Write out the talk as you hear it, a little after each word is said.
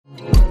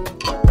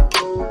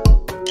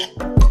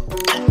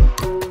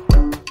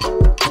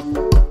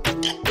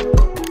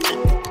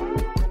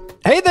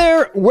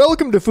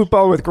Welcome to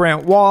Football with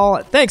Grant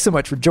Wahl. Thanks so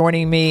much for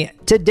joining me.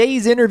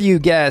 Today's interview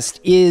guest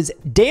is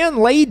Dan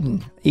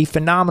Layden, a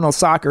phenomenal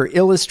soccer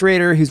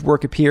illustrator whose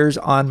work appears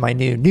on my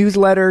new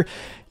newsletter.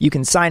 You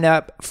can sign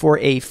up for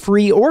a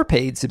free or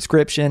paid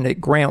subscription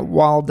at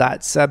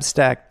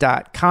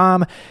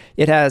grantwahl.substack.com.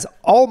 It has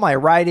all my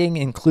writing,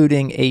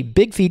 including a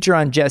big feature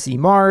on Jesse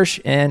Marsch,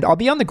 and I'll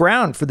be on the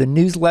ground for the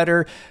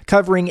newsletter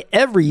covering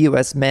every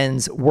U.S.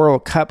 Men's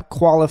World Cup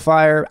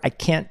qualifier. I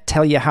can't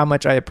tell you how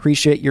much I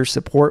appreciate your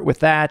support with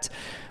that.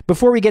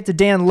 Before we get to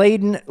Dan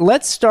Layden,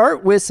 let's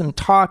start with some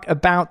talk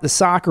about the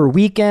soccer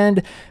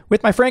weekend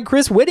with my friend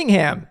Chris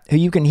Whittingham, who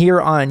you can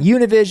hear on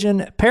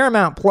Univision,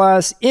 Paramount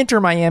Plus, Inter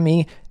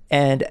Miami,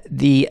 and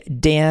the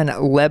Dan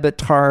Le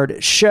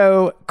Batard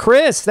Show.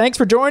 Chris, thanks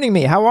for joining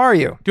me. How are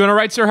you? Doing all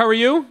right, sir. How are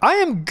you? I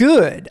am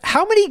good.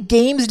 How many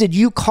games did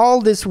you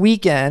call this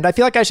weekend? I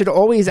feel like I should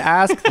always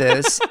ask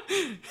this.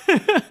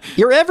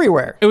 You're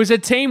everywhere. It was a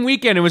tame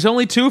weekend. It was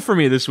only 2 for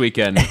me this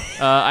weekend.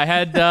 I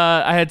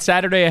had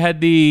Saturday. I had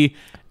the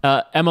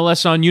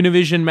MLS on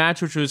Univision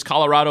match, which was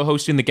Colorado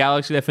hosting the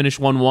Galaxy. That finished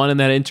 1-1, and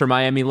then Inter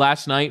Miami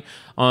last night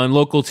on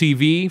local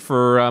TV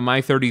for my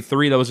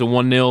 33. That was a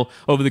 1-0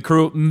 over the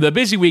Crew. The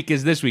busy week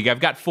is this week. I've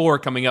got 4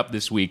 coming up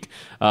this week.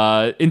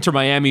 Inter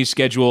Miami's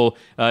schedule,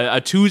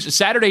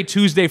 Saturday,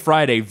 Tuesday,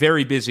 Friday,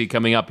 very busy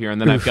coming up here. And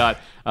then I've got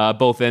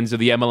both ends of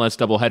the MLS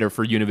doubleheader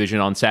for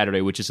Univision on Saturday,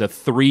 which is a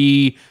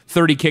 3:30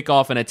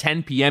 kickoff and a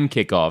 10 p.m.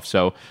 kickoff.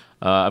 So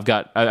I've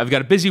got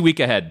a busy week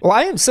ahead. Well,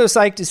 I am so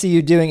psyched to see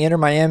you doing Inter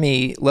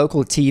Miami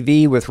local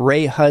TV with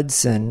Ray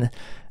Hudson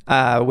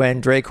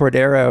when Dre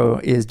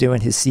Cordero is doing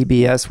his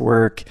CBS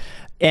work.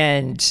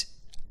 And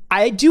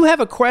I do have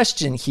a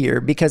question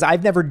here because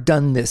I've never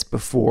done this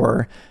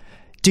before.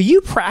 Do you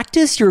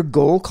practice your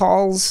goal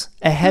calls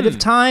ahead of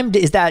time?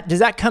 Does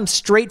that come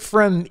straight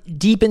from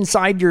deep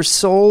inside your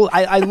soul?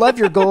 I love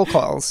your goal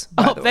calls.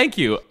 Thank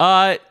you.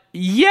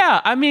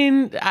 Yeah, I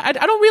mean, I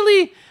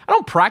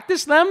don't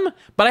practice them,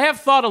 but I have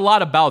thought a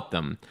lot about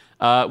them,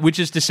 which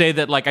is to say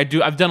that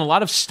I've done a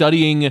lot of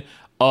studying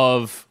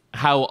of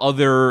how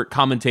other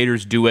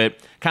commentators do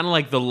it, kind of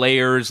like the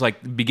layers,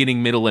 like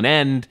beginning, middle, and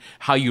end,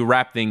 how you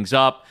wrap things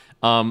up.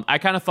 I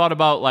kind of thought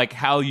about like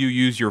how you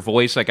use your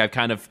voice. Like I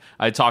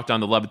talked on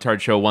the Le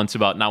Batard Show once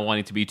about not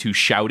wanting to be too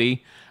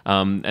shouty.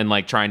 And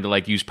like trying to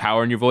like use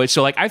power in your voice.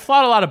 So like I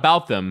thought a lot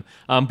about them,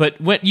 but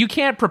when you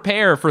can't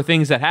prepare for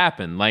things that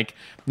happen. Like,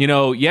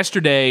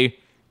 yesterday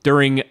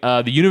during the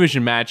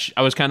Univision match,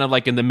 I was kind of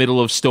like in the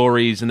middle of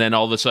stories, and then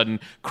all of a sudden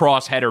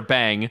cross header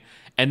bang.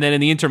 And then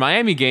in the Inter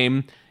Miami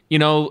game,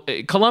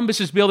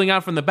 Columbus is building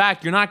out from the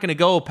back. You're not going to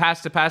go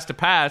pass to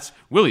pass.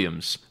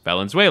 Williams,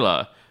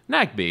 Valenzuela,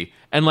 Nagbe.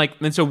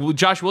 And so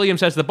Josh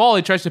Williams has the ball.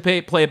 He tries to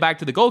play it back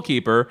to the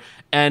goalkeeper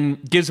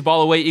and gives the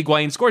ball away.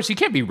 Higuain scores. So you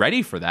can't be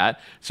ready for that.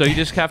 So you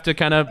just have to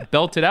kind of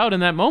belt it out in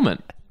that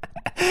moment.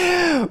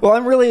 Well,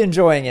 I'm really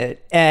enjoying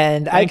it.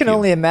 And I can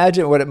only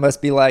imagine what it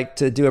must be like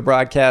to do a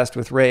broadcast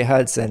with Ray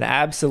Hudson.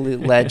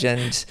 Absolute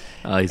legend.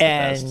 He's the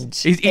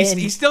best.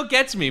 He still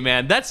gets me,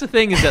 man. That's the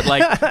thing is that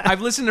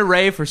I've listened to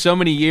Ray for so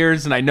many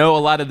years, and I know a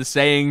lot of the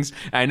sayings.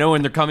 I know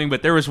when they're coming,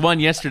 but there was one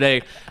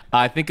yesterday.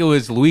 I think it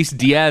was Luis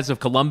Diaz of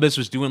Columbus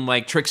was doing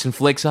like tricks and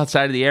flicks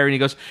outside of the area, and he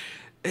goes,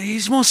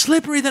 "He's more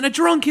slippery than a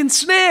drunken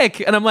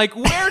snake." And I'm like,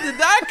 where did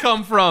that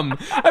come from?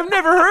 I've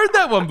never heard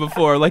that one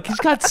before. Like, he's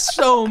got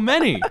so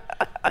many.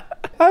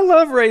 I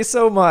love Ray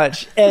so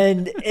much.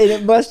 And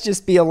it must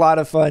just be a lot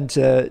of fun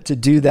to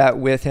do that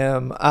with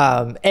him.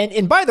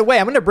 And by the way,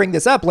 I'm going to bring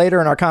this up later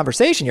in our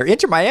conversation here.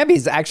 Inter Miami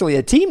is actually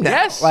a team now.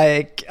 Yes.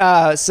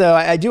 So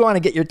I do want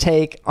to get your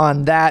take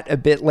on that a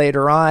bit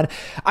later on.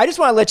 I just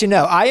want to let you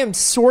know, I am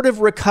sort of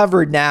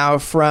recovered now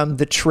from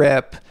the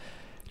trip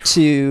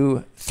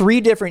to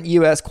 3 different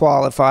U.S.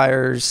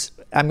 qualifiers.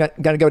 I'm going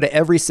to go to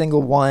every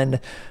single one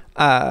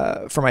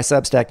for my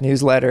Substack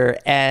newsletter,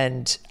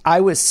 and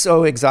I was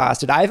so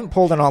exhausted. I haven't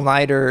pulled an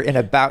all-nighter in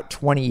about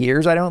 20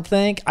 years, I don't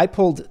think. I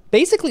pulled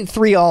basically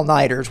 3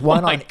 all-nighters,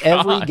 one on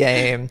every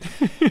game,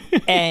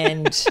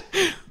 and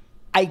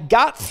I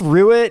got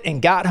through it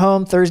and got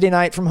home Thursday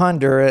night from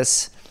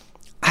Honduras.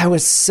 I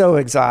was so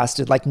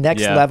exhausted, like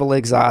next level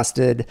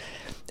exhausted.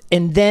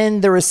 And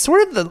then there was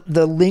sort of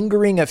the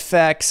lingering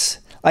effects.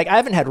 Like, I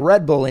haven't had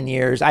Red Bull in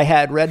years. I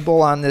had Red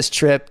Bull on this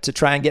trip to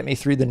try and get me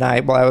through the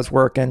night while I was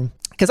working.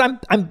 Because I'm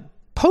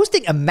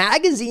posting a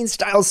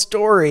magazine-style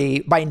story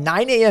by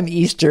 9 a.m.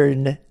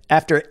 Eastern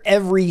after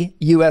every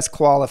U.S.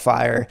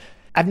 qualifier.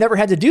 I've never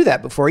had to do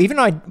that before. Even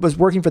though I was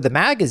working for the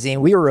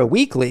magazine, we were a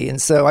weekly, and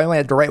so I only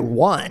had to write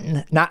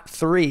 1, not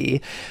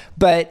 3.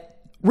 But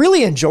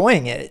really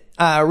enjoying it.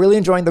 Really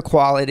enjoying the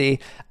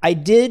quality. I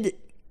did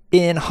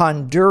in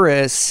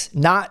Honduras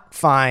not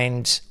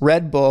find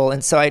Red Bull,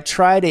 and so I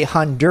tried a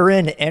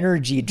Honduran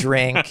energy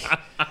drink.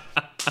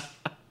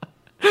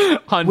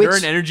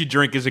 Honduran energy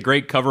drink is a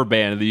great cover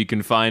band that you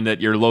can find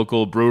at your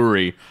local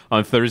brewery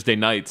on Thursday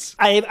nights.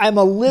 I'm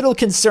a little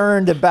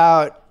concerned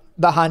about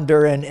the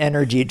Honduran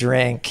energy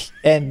drink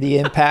and the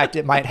impact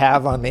it might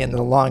have on me in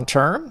the long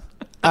term.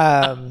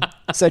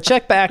 So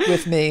check back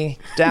with me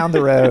down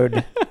the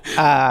road.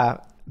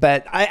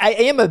 But I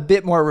am a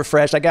bit more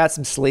refreshed. I got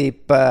some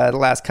sleep the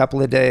last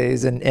couple of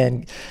days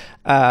and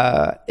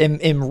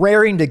am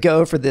raring to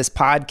go for this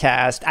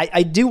podcast.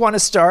 I do want to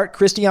start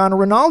Cristiano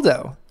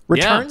Ronaldo.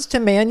 Returns to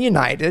Man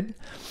United,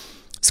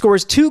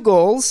 scores 2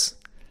 goals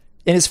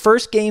in his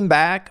first game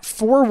back,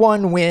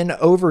 4-1 win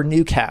over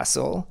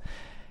Newcastle.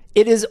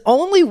 It is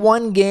only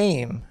 1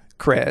 game,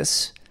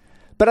 Chris,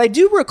 but I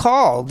do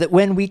recall that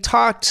when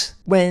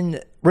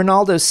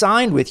Ronaldo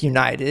signed with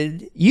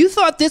United, you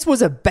thought this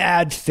was a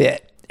bad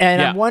fit.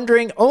 And I'm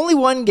wondering, only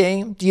 1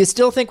 game. Do you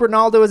still think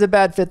Ronaldo is a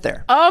bad fit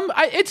there?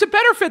 It's a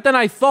better fit than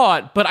I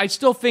thought, but I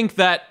still think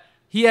that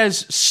he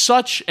has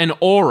such an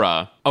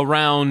aura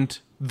around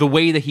the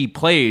way that he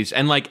plays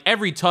and like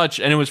every touch.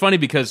 And it was funny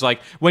because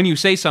like when you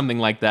say something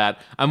like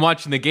that, I'm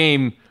watching the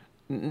game.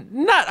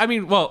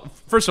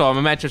 First of all, I'm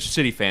a Manchester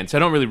City fan, so I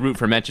don't really root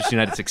for Manchester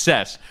United's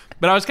success.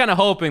 But I was kind of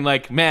hoping,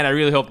 like, man, I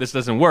really hope this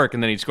doesn't work.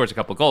 And then he scores a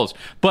couple goals.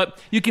 But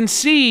you can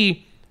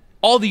see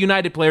all the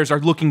United players are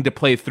looking to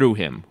play through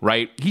him,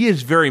 right? He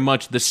is very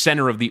much the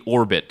center of the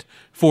orbit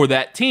for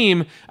that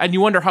team, and you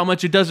wonder how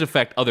much it does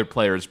affect other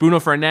players. Bruno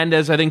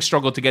Fernandes, I think,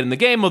 struggled to get in the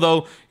game,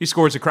 although he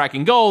scores a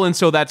cracking goal, and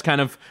so that's kind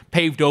of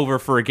paved over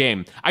for a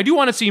game. I do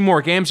want to see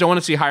more games. I want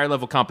to see higher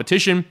level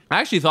competition. I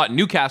actually thought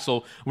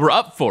Newcastle were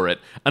up for it.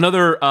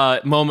 Another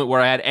moment where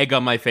I had egg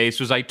on my face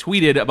was I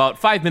tweeted about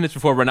 5 minutes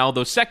before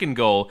Ronaldo's second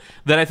goal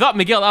that I thought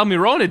Miguel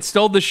Almiron had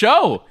stole the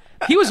show.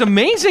 He was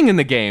amazing in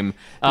the game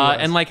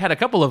and like had a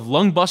couple of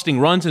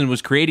lung-busting runs and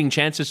was creating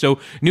chances. So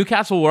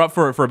Newcastle were up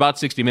for about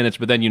 60 minutes,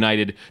 but then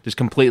United just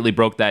completely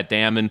broke that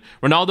dam. And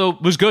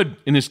Ronaldo was good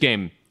in this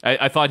game.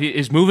 I thought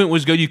his movement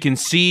was good. You can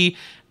see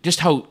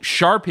just how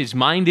sharp his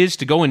mind is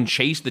to go and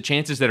chase the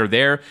chances that are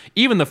there.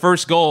 Even the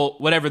first goal,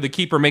 whatever, the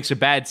keeper makes a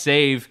bad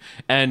save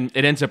and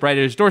it ends up right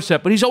at his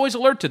doorstep, but he's always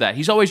alert to that.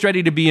 He's always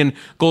ready to be in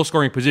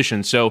goal-scoring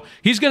position. So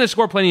he's going to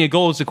score plenty of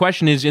goals. The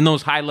question is, in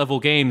those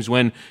high-level games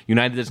when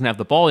United doesn't have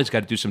the ball, he's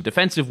got to do some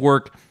defensive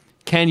work.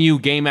 Can you,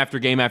 game after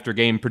game after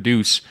game,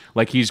 produce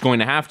like he's going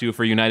to have to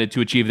for United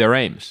to achieve their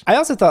aims? I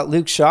also thought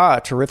Luke Shaw,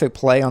 a terrific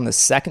play on the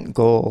second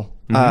goal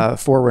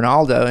for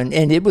Ronaldo,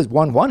 and it was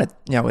 1-1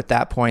 at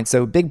that point.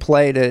 So big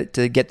play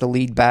to get the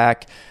lead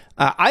back.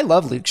 I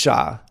love Luke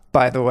Shaw,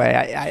 by the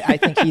way. I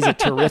think he's a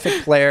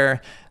terrific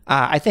player.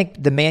 I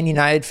think the Man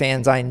United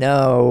fans I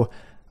know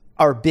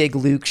are big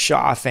Luke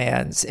Shaw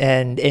fans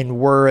and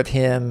were of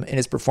him in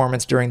his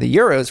performance during the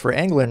Euros for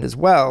England as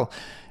well.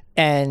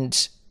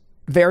 And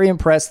very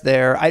impressed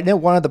there. I know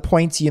one of the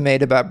points you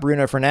made about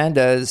Bruno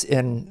Fernandes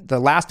in the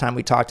last time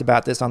we talked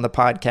about this on the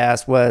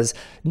podcast was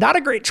not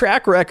a great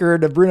track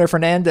record of Bruno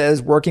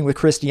Fernandes working with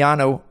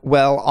Cristiano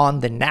well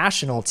on the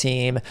national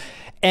team.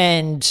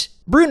 And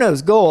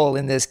Bruno's goal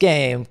in this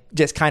game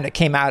just kind of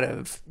came out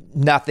of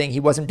nothing.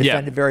 He wasn't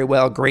defended very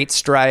well. Great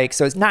strike.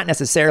 So it's not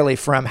necessarily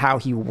from how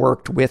he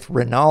worked with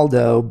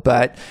Ronaldo,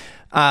 but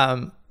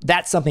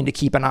that's something to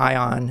keep an eye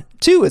on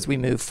too as we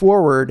move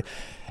forward.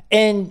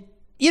 And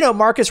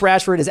Marcus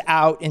Rashford is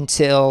out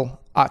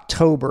until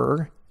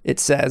October, it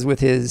says,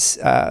 with his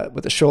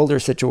with a shoulder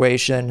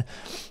situation.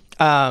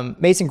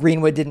 Mason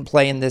Greenwood didn't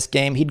play in this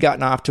game. He'd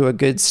gotten off to a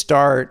good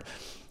start.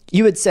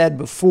 You had said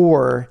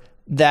before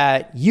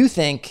that you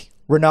think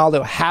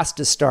Ronaldo has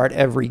to start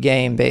every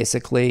game,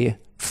 basically,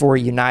 for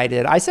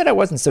United. I said I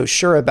wasn't so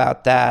sure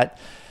about that.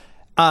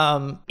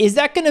 Is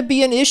that going to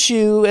be an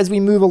issue as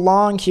we move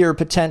along here,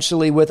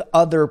 potentially with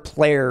other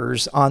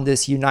players on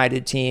this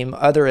United team,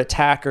 other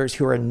attackers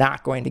who are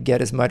not going to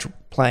get as much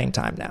playing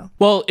time now?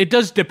 Well, it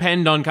does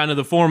depend on kind of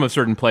the form of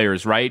certain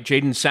players, right?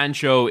 Jadon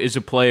Sancho is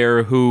a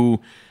player who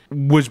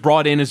was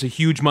brought in as a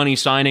huge money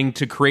signing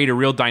to create a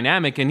real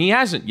dynamic, and he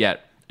hasn't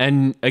yet.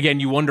 And again,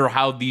 you wonder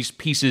how these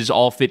pieces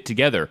all fit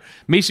together.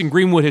 Mason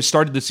Greenwood has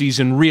started the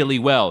season really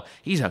well.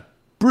 He's a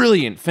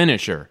brilliant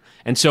finisher.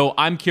 And so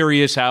I'm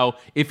curious how,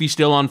 if he's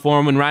still on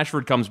form when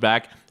Rashford comes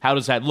back, how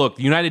does that look?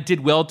 United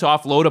did well to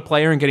offload a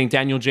player and getting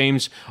Daniel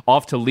James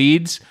off to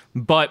Leeds,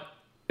 but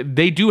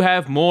they do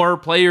have more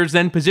players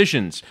than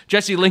positions.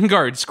 Jesse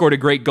Lingard scored a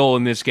great goal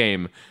in this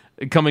game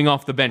coming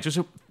off the bench. It's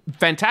a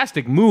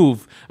fantastic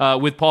move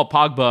with Paul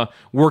Pogba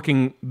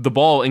working the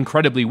ball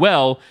incredibly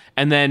well,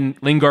 and then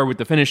Lingard with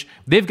the finish.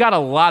 They've got a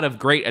lot of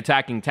great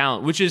attacking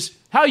talent, which is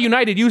how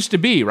United used to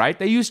be, right?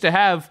 They used to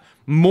have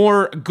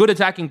more good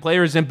attacking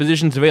players and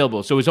positions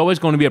available. So it's always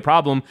going to be a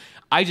problem.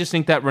 I just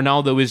think that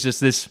Ronaldo is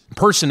just this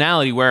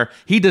personality where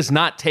he does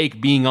not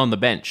take being on the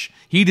bench.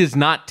 He does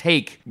not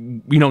take,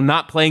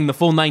 not playing the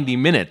full 90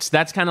 minutes.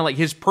 That's kind of like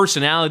his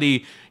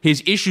personality.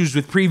 His issues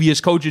with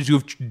previous coaches who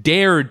have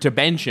dared to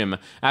bench him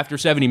after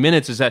 70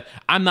 minutes is that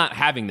I'm not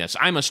having this.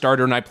 I'm a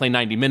starter and I play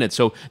 90 minutes.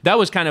 So that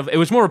was it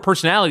was more a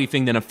personality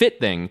thing than a fit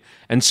thing.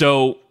 And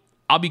so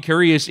I'll be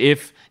curious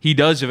if he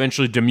does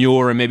eventually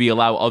demure and maybe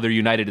allow other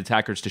United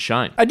attackers to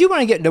shine. I do want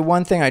to get into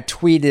one thing I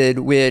tweeted,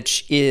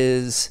 which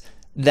is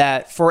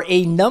that for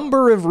a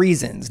number of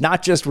reasons,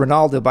 not just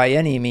Ronaldo by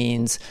any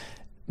means,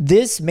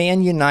 this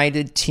Man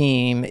United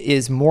team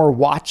is more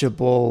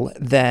watchable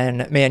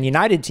than Man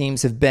United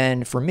teams have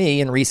been for me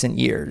in recent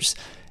years.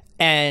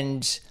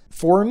 And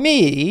for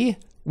me,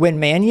 when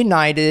Man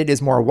United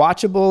is more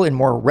watchable and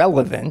more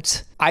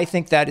relevant, I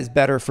think that is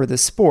better for the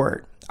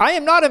sport. I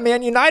am not a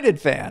Man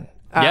United fan.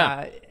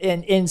 Yeah.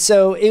 And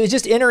so it was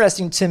just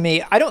interesting to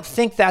me. I don't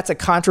think that's a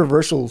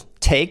controversial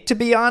take, to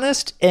be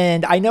honest.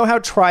 And I know how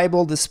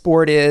tribal the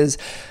sport is.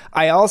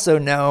 I also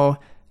know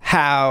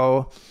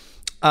how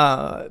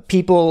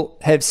people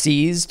have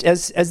seized,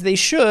 as they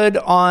should,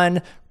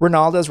 on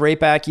Ronaldo's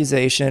rape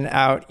accusation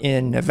out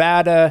in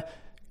Nevada.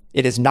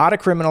 It is not a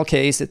criminal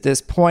case at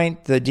this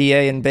point. The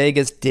DA in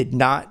Vegas did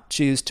not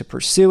choose to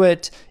pursue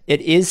it. It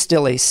is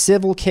still a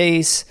civil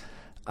case.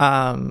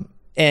 And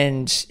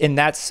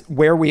that's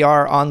where we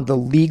are on the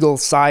legal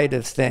side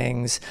of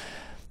things.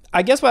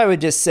 I guess what I would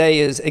just say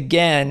is,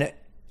 again,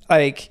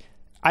 like,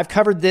 I've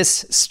covered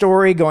this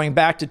story going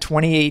back to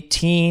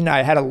 2018.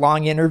 I had a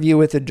long interview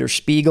with the Der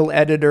Spiegel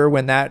editor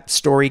when that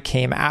story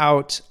came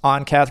out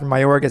on Catherine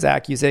Mayorga's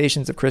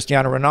accusations of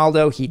Cristiano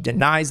Ronaldo. He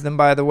denies them,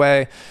 by the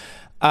way.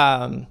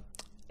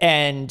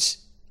 And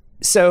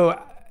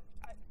so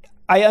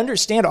I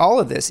understand all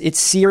of this. It's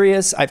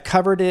serious. I've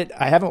covered it.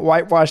 I haven't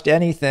whitewashed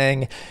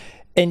anything.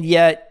 And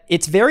yet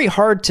it's very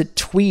hard to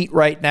tweet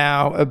right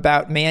now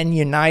about Man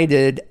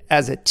United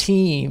as a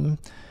team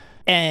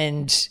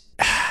and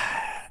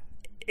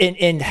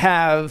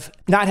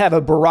not have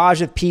a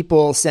barrage of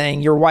people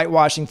saying you're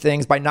whitewashing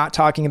things by not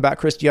talking about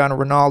Cristiano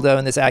Ronaldo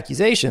and this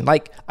accusation.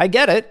 Like, I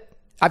get it.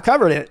 I've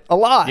covered it a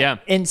lot. Yeah.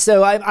 And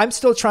so I'm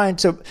still trying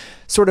to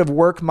sort of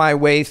work my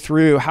way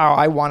through how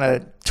I want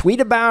to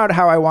tweet about,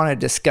 how I want to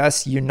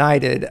discuss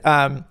United.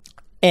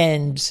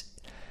 And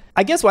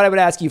I guess what I would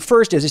ask you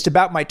first is just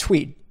about my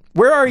tweet.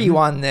 Where are you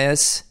on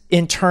this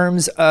in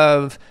terms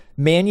of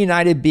Man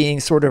United being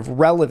sort of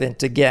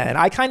relevant again?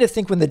 I kind of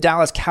think when the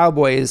Dallas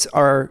Cowboys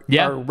are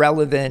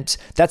relevant,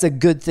 that's a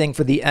good thing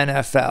for the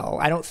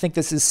NFL. I don't think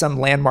this is some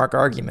landmark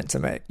argument to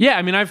make. Yeah,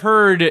 I mean, I've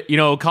heard,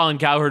 Colin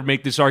Cowherd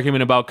make this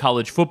argument about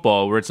college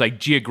football where it's like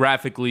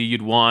geographically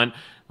you'd want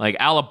like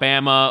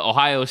Alabama,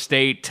 Ohio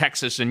State,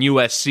 Texas, and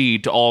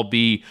USC to all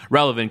be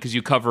relevant because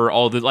you cover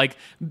all the, like,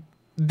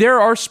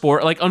 there are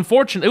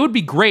unfortunately, it would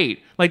be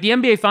great. Like, the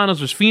NBA Finals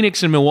was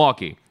Phoenix and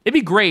Milwaukee. It'd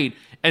be great.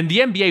 And the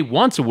NBA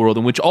wants a world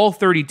in which all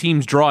 30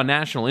 teams draw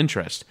national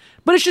interest.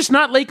 But it's just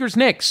not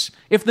Lakers-Knicks.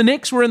 If the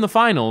Knicks were in the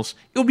finals,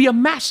 it would be a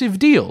massive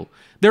deal.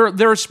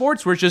 There are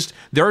sports where it's just,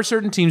 there are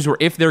certain teams where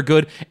if they're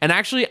good, and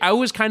actually I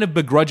was kind of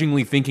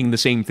begrudgingly thinking the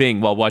same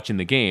thing while watching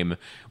the game,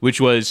 which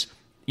was,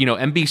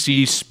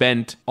 NBC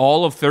spent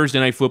all of Thursday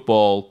Night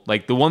Football,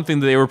 like the one thing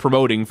that they were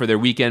promoting for their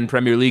weekend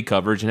Premier League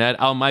coverage, and had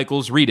Al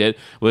Michaels read it,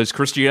 was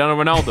Cristiano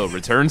Ronaldo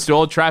returns to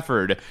Old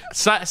Trafford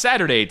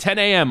Saturday, 10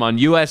 a.m. on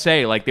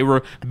USA. Like, they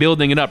were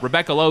building it up.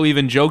 Rebecca Lowe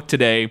even joked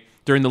today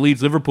during the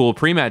Leeds-Liverpool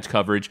pre-match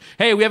coverage,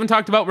 hey, we haven't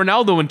talked about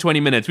Ronaldo in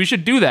 20 minutes. We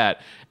should do that.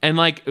 And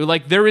like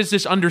there is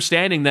this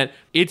understanding that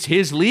it's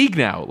his league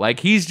now. Like,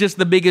 he's just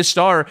the biggest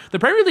star. The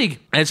Premier League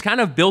has kind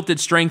of built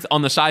its strength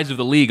on the size of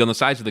the league, on the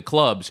size of the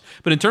clubs.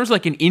 But in terms of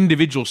like an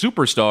individual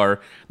superstar,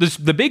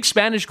 the big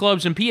Spanish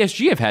clubs and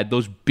PSG have had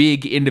those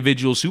big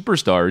individual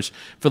superstars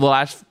for the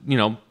last,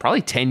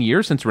 probably 10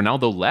 years since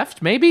Ronaldo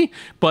left, maybe.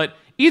 But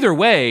either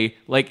way,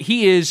 like,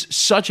 he is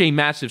such a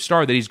massive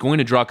star that he's going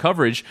to draw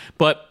coverage.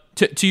 But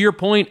to your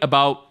point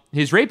about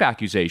his rape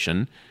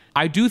accusation,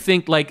 I do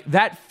think like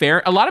that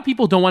fair. A lot of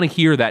people don't want to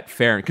hear that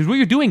fair because what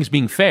you're doing is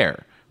being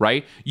fair,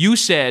 right? You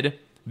said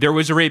there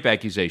was a rape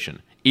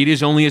accusation. It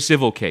is only a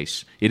civil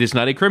case. It is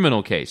not a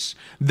criminal case.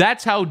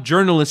 That's how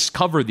journalists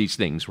cover these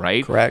things,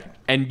 right? Correct.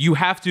 And you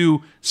have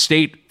to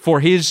state for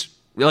his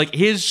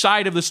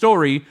side of the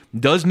story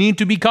does need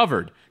to be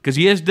covered because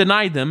he has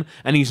denied them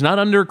and he's not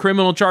under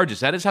criminal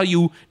charges. That is how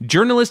you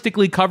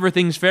journalistically cover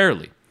things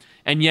fairly.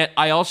 And yet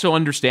I also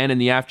understand in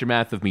the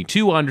aftermath of Me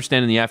Too, I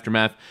understand in the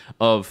aftermath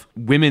of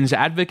women's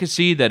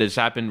advocacy that has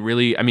happened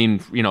really, I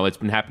mean, it's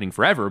been happening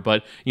forever,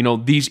 but,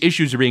 these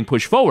issues are being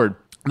pushed forward,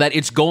 that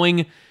it's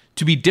going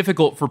to be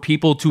difficult for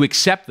people to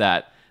accept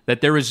that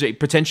there is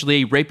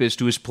potentially a rapist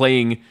who is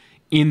playing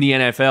in the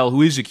NFL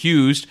who is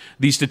accused.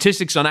 These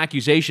statistics on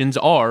accusations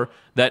are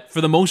that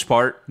for the most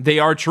part, they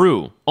are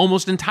true,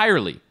 almost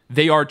entirely.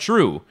 They are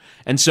true.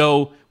 And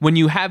so when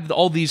you have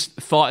all these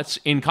thoughts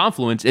in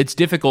confluence, it's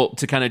difficult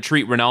to kind of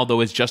treat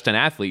Ronaldo as just an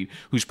athlete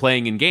who's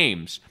playing in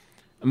games.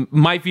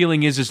 My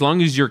feeling is as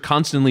long as you're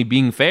constantly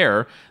being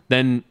fair,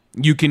 then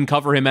you can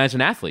cover him as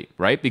an athlete,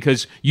 right?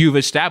 Because you've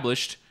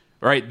established,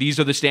 right, these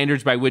are the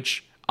standards by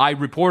which I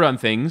report on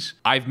things.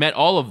 I've met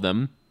all of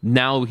them.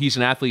 Now he's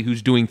an athlete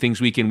who's doing things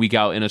week in, week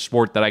out in a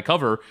sport that I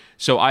cover.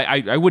 So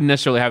I wouldn't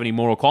necessarily have any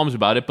moral qualms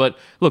about it. But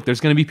look,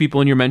 there's going to be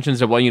people in your mentions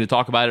that want you to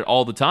talk about it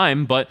all the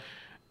time. But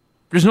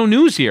there's no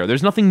news here.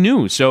 There's nothing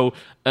new. So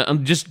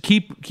just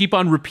keep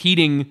on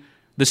repeating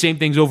the same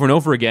things over and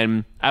over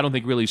again. I don't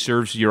think really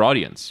serves your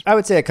audience. I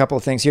would say a couple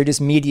of things here.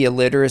 Just media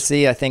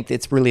literacy. I think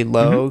it's really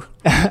low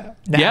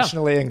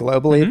nationally and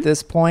globally at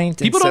this point.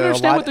 People don't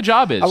understand what the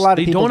job is. A lot of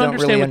they people don't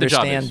don't really what the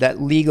job is. understand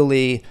that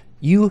legally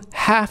you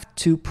have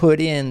to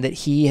put in that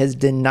he has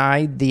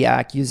denied the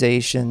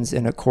accusations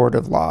in a court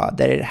of law,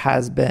 that it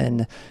has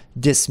been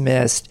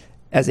dismissed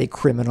as a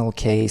criminal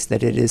case,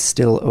 that it is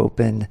still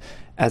open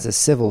as a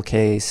civil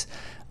case.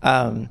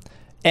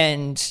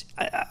 And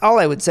all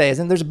I would say is,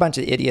 and there's a bunch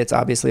of idiots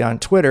obviously on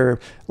Twitter,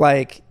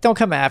 like, don't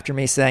come after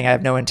me saying I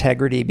have no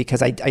integrity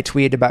because I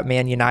tweeted about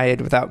Man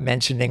United without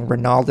mentioning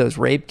Ronaldo's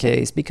rape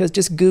case, because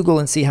just Google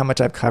and see how much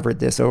I've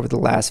covered this over the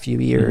last few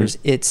years.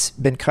 Mm-hmm. It's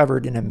been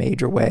covered in a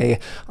major way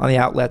on the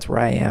outlets where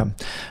I am.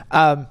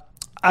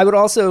 I would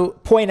also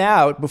point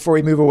out, before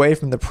we move away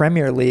from the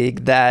Premier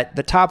League, that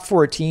the top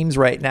 4 teams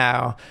right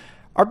now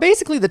are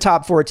basically the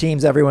top 4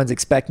 teams everyone's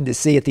expecting to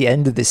see at the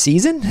end of the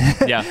season.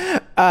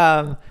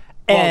 Yeah.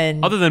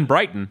 And other than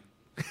Brighton,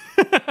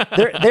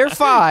 they're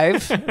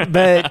 5,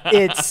 but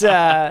it's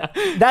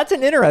that's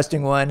an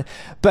interesting one.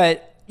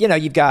 But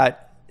you've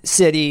got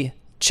City,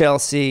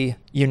 Chelsea,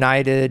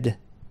 United,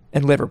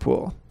 and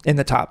Liverpool in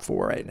the top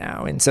 4 right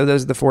now, and so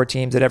those are the 4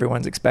 teams that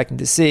everyone's expecting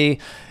to see.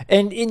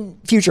 And in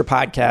future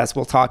podcasts,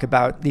 we'll talk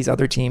about these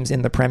other teams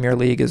in the Premier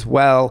League as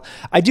well.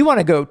 I do want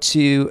to go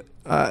to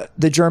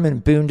the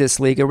German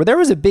Bundesliga, where there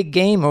was a big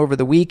game over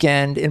the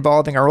weekend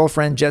involving our old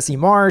friend Jesse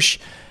Marsch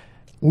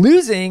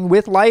losing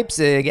with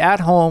Leipzig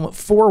at home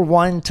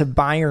 4-1 to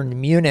Bayern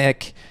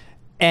Munich.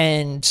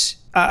 And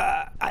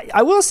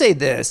I will say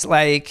this,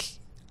 I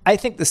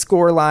think the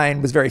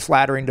scoreline was very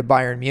flattering to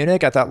Bayern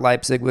Munich. I thought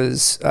Leipzig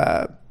was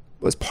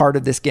part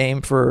of this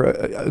game for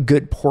a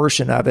good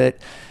portion of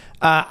it.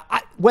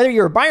 Whether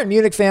you're a Bayern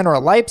Munich fan or a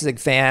Leipzig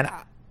fan,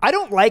 I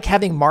don't like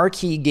having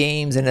marquee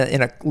games in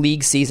a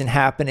league season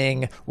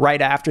happening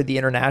right after the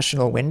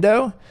international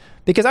window,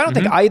 because I don't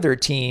think either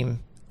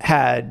team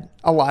had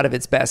a lot of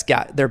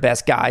their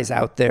best guys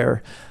out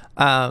there.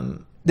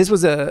 This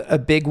was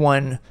a big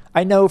one.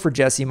 I know for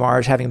Jesse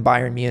Marsch, having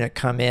Bayern Munich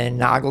come in,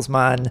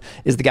 Nagelsmann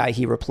is the guy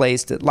he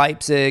replaced at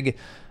Leipzig.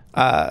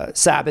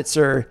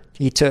 Sabitzer,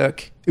 he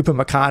took.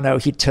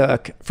 Upamecano, he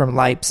took from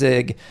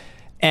Leipzig.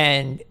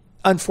 And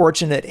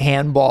unfortunate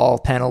handball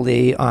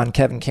penalty on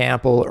Kevin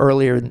Campbell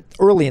early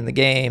in the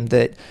game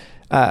that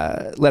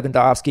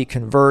Lewandowski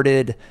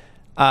converted.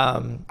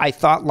 I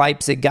thought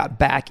Leipzig got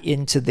back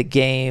into the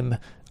game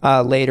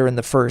later in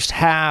the first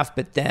half,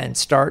 but then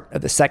start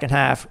of the second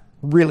half,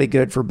 really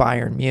good for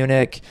Bayern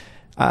Munich.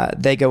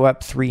 They go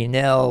up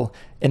 3-0,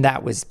 and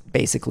that was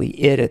basically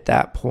it at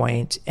that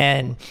point.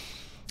 And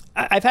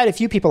I've had a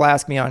few people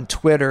ask me on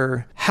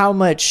Twitter,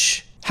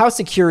 how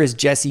secure is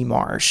Jesse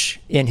Marsch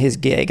in his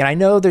gig? And I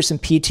know there's some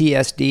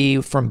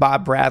PTSD from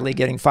Bob Bradley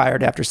getting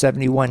fired after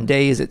 71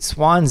 days at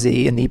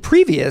Swansea, and the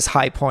previous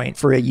high point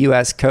for a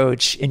U.S.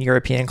 coach in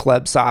European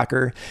club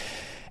soccer.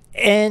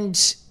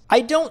 And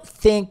I don't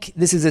think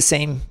this is the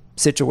same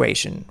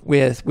situation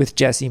with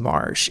Jesse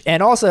Marsch.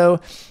 And also,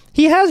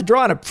 he has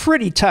drawn a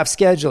pretty tough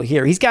schedule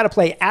here. He's got to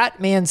play at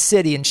Man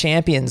City in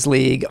Champions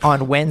League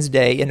on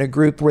Wednesday in a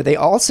group where they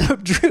also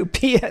drew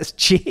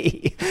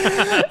PSG.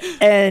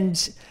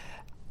 And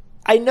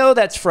I know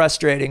that's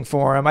frustrating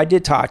for him. I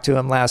did talk to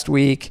him last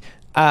week.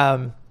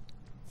 And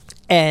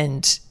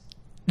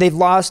they've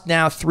lost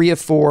now 3 of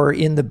 4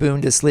 in the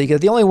Bundesliga.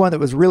 The only one that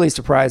was really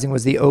surprising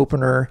was the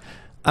opener,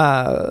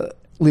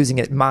 losing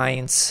at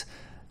Mainz.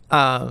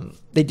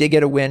 They did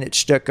get a win at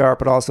Stuttgart,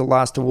 but also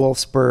lost to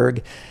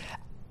Wolfsburg.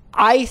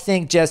 I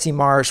think Jesse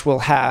Marsch will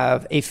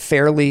have a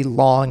fairly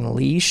long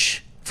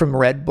leash from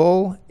Red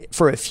Bull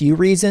for a few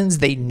reasons.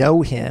 They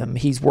know him.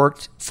 He's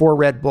worked for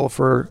Red Bull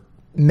for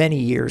many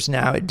years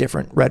now at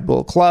different Red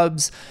Bull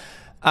clubs.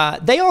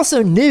 They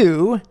also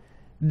knew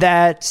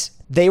that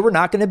they were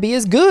not going to be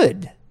as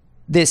good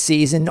this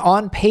season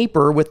on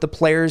paper with the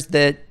players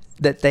that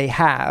they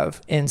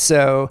have. And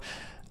so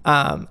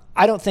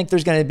I don't think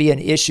there's going to be an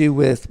issue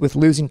with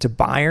losing to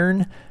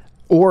Bayern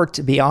or,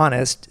 to be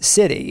honest,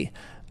 City.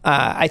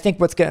 I think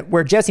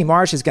where Jesse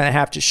Marsch is going to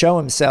have to show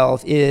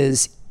himself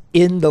is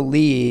in the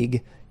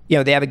league.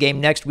 They have a game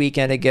next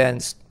weekend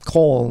against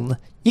Köln.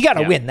 You got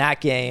to win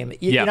that game.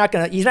 He's not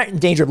in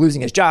danger of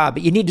losing his job,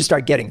 but you need to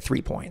start getting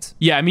 3 points.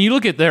 Yeah, I mean, you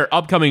look at their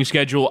upcoming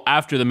schedule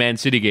after the Man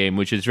City game,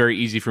 which is very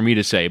easy for me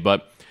to say,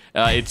 but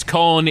it's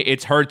Köln,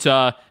 it's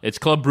Hertha, it's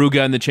Club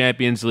Brugge in the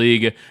Champions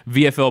League,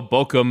 VfL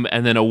Bochum,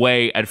 and then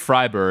away at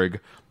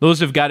Freiburg.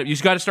 You've got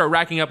to start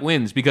racking up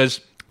wins,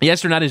 because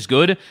yes, they're not as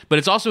good, but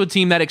it's also a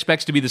team that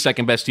expects to be the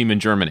second best team in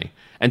Germany.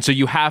 And so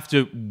you have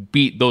to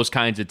beat those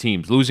kinds of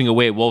teams. Losing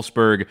away at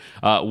Wolfsburg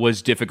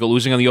was difficult.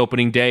 Losing on the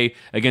opening day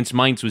against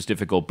Mainz was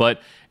difficult.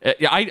 But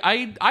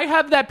I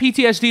have that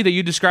PTSD that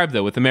you described,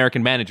 though, with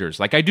American managers.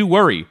 I do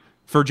worry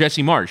for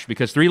Jesse Marsch,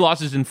 because 3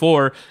 losses in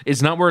 4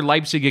 is not where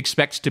Leipzig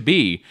expects to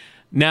be.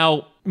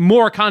 Now,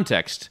 more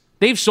context.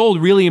 They've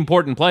sold really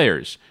important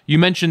players. You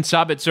mentioned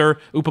Sabitzer,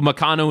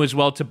 Upamecano as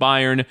well to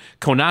Bayern,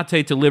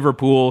 Konate to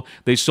Liverpool.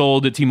 They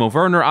sold Timo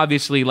Werner,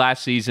 obviously,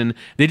 last season.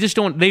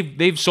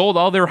 They've sold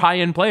all their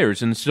high-end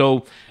players. And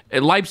so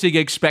Leipzig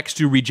expects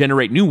to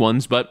regenerate new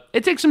ones, but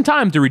it takes some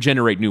time to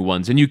regenerate new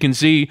ones. And you can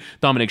see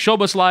Dominik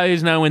Szoboszlai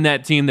is now in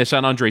that team. They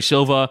signed Andre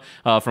Silva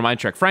from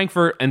Eintracht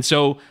Frankfurt. And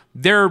so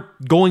they're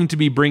going to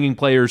be bringing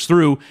players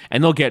through,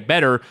 and they'll get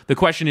better. The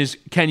question is,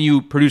 can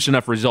you produce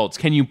enough results?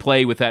 Can you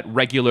play with that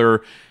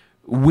regular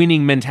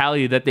winning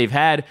mentality that they've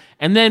had?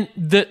 And then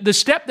the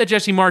step that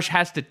Jesse Marsch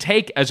has to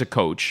take as a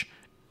coach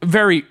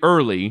very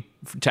early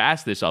to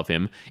ask this of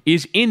him,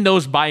 is in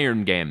those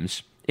Bayern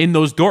games, in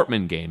those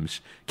Dortmund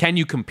games, can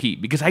you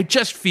compete? Because I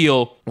just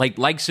feel like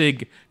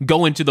Leipzig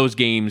go into those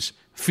games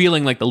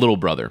feeling like the little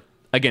brother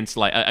against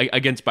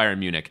Bayern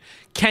Munich.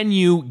 Can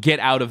you get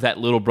out of that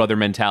little brother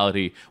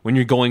mentality when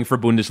you're going for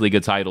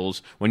Bundesliga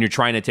titles, when you're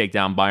trying to take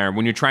down Bayern,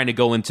 when you're trying to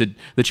go into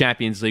the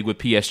Champions League with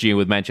PSG and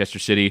with Manchester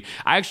City?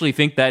 I actually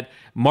think that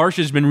Marsch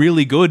has been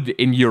really good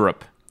in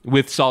Europe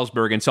with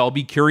Salzburg, and so I'll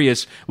be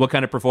curious what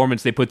kind of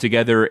performance they put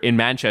together in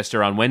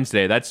Manchester on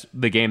Wednesday. That's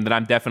the game that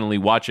I'm definitely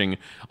watching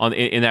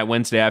in that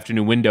Wednesday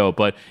afternoon window.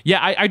 But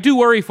yeah, I do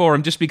worry for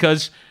him just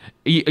because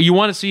you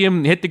want to see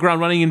him hit the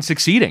ground running and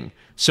succeeding.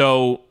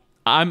 So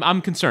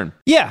I'm concerned.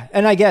 Yeah,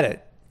 and I get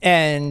it.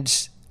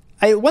 And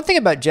one thing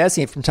about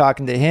Jesse from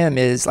talking to him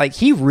is like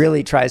he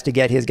really tries to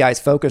get his guys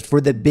focused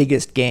for the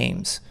biggest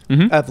games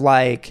of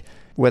like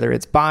whether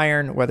it's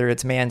Bayern, whether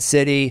it's Man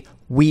City,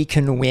 we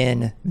can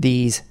win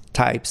these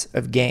types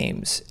of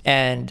games.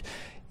 And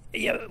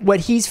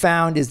what he's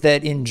found is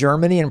that in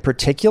Germany in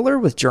particular,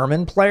 with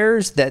German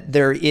players, that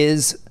there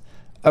is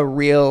a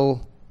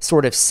real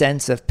sort of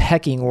sense of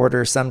pecking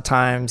order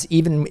sometimes,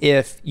 even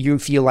if you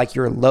feel like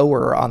you're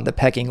lower on the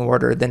pecking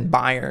order than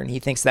Bayern. He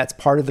thinks that's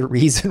part of the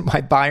reason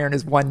why Bayern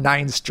has won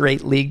 9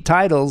 straight league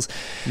titles.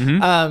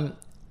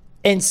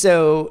 And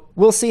so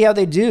we'll see how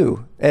they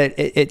do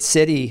at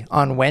City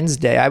on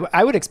Wednesday.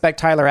 I would expect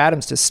Tyler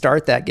Adams to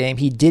start that game.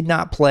 He did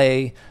not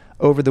play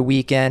over the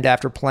weekend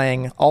after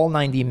playing all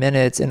 90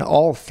 minutes in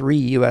all 3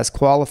 U.S.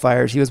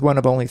 qualifiers. He was one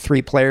of only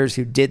 3 players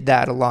who did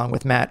that, along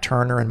with Matt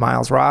Turner and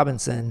Miles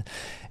Robinson.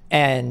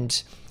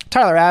 And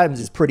Tyler Adams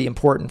is pretty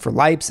important for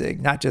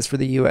Leipzig, not just for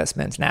the U.S.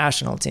 men's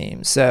national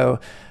team. So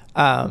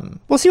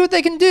we'll see what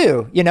they can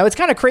do. You know, it's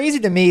kind of crazy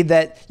to me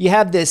that you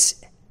have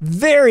this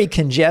very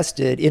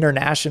congested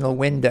international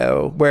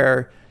window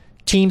where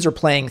teams are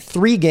playing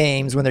 3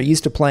 games when they're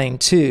used to playing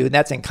 2.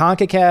 That's in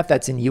CONCACAF,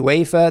 that's in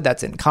UEFA,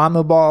 that's in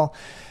CONMEBOL.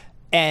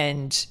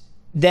 And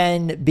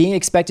then being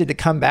expected to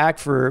come back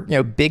for,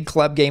 big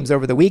club games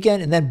over the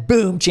weekend, and then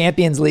boom,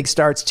 Champions League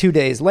starts 3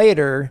 days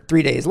later.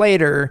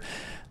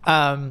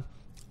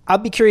 I'll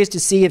be curious to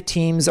see if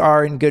teams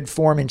are in good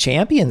form in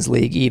Champions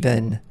League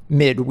even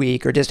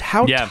midweek, or just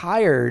how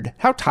tired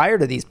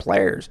are these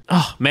players?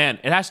 Oh man,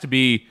 it has to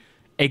be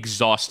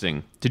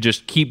exhausting to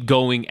just keep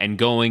going and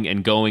going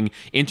and going.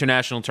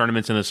 International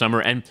tournaments in the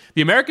summer, and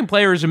the American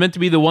players are meant to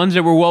be the ones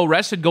that were well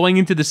rested going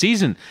into the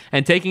season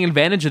and taking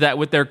advantage of that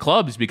with their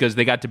clubs, because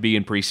they got to be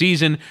in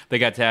preseason, they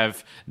got to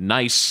have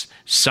nice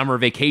summer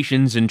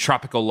vacations in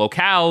tropical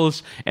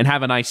locales and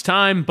have a nice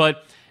time.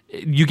 But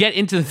you get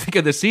into the thick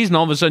of the season,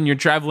 all of a sudden you're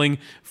traveling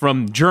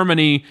from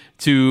Germany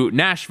to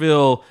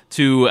Nashville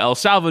to El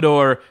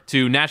Salvador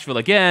to Nashville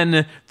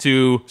again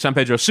to San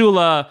Pedro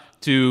Sula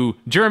to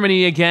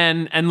Germany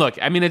again. And look,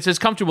 I mean, it's as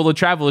comfortable to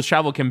travel as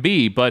travel can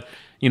be, but,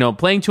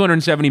 playing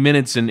 270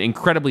 minutes in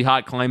incredibly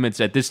hot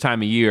climates at this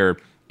time of year,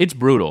 it's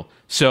brutal.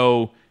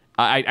 So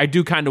I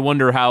do kind of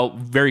wonder how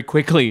very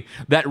quickly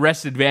that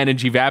rest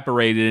advantage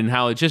evaporated, and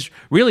how it just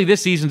really,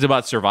 this season's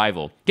about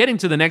survival. Getting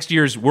to the next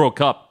year's World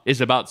Cup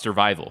is about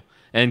survival.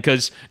 And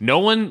because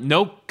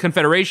no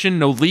confederation,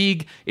 no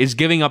league is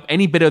giving up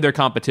any bit of their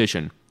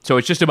competition. So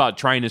it's just about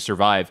trying to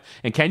survive.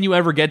 And can you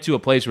ever get to a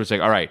place where it's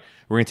like, all right,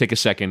 we're going to take a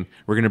second,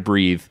 we're going to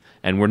breathe,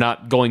 and we're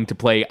not going to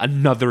play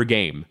another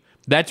game?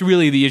 That's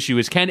really the issue,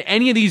 is can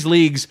any of these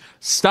leagues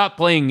stop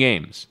playing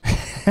games?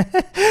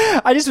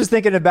 I just was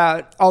thinking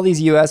about all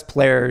these U.S.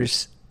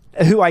 players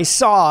who I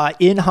saw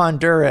in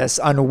Honduras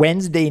on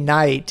Wednesday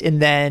night,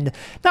 and then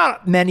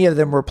not many of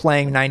them were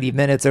playing 90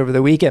 minutes over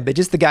the weekend, but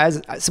just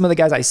some of the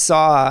guys I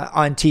saw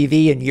on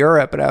TV in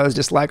Europe, and I was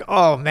just like,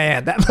 oh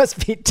man, that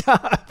must be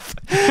tough.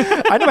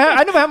 I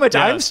know how much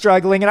I'm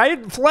struggling, and I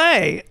didn't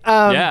play.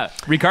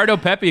 Ricardo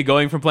Pepi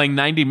going from playing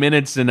 90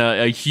 minutes in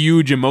a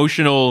huge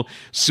emotional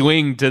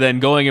swing to then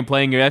going and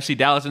playing your FC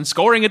Dallas and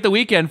scoring at the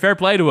weekend. Fair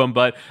play to him,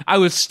 but I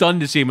was stunned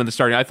to see him in the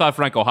starting. I thought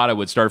Franco Jara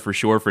would start for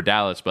sure for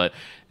Dallas, but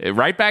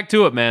right back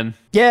to it, man.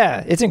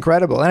 Yeah, it's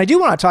incredible. And I do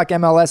want to talk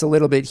MLS a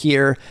little bit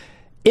here.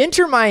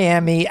 Inter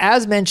Miami,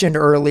 as mentioned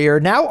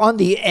earlier, now on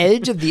the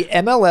edge of the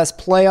MLS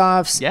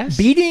playoffs,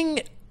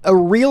 beating a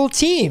real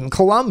team,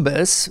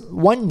 Columbus,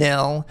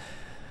 1-0.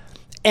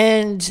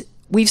 And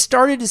we've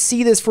started to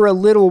see this for a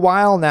little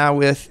while now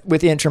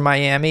with Inter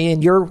Miami,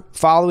 and you're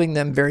following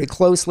them very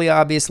closely,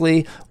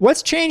 obviously.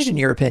 What's changed in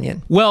your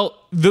opinion? Well,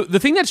 the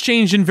thing that's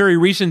changed in very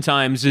recent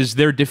times is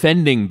they're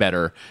defending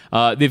better.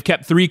 They've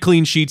kept 3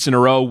 clean sheets in a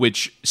row,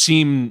 which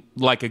seemed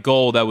like a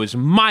goal that was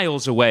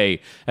miles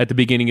away at the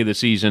beginning of the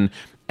season.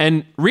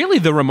 And really,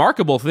 the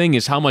remarkable thing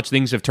is how much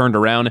things have turned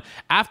around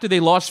after they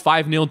lost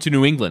 5-0 to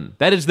New England.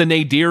 That is the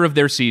nadir of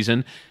their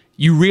season.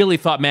 You really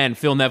thought, man,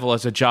 Phil Neville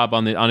has a job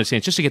on his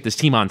hands just to get this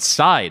team on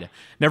side.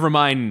 Never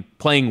mind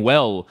playing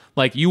well.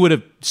 Like, you would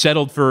have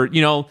settled for,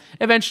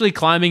 eventually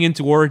climbing in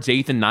towards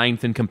 8th and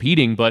 9th and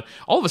competing. But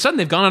all of a sudden,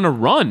 they've gone on a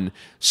run.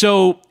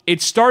 So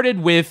it started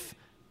with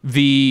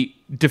the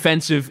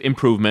defensive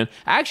improvement.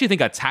 I actually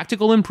think a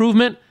tactical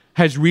improvement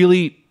has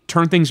really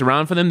turn things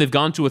around for them. They've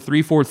gone to a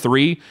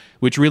 3-4-3,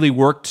 which really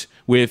worked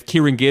with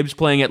Kieran Gibbs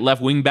playing at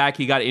left wing back.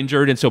 He got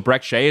injured, and so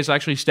Breck Shea has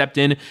actually stepped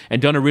in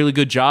and done a really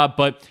good job.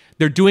 But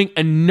they're doing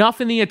enough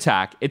in the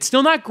attack. It's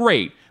still not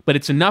great, but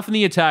it's enough in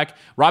the attack.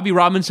 Robbie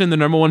Robinson, the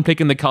number one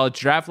pick in the college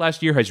draft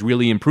last year, has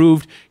really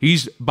improved.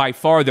 He's by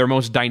far their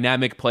most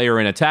dynamic player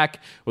in attack.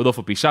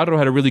 Rodolfo Pizarro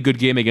had a really good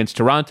game against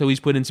Toronto. He's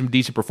put in some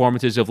decent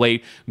performances of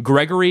late.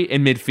 Gregory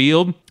in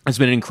midfield has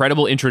been an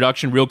incredible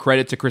introduction. Real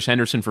credit to Chris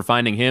Henderson for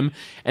finding him.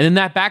 And then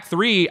that back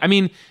three, I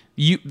mean,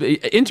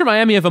 Inter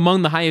Miami have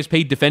among the highest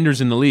paid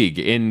defenders in the league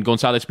in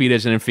Gonzalez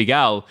Pires and in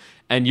Figal,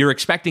 and you're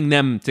expecting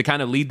them to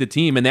kind of lead the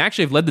team, and they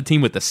actually have led the team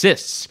with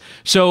assists.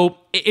 So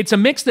it's a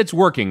mix that's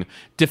working.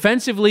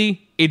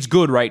 Defensively, it's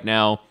good right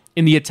now.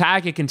 In the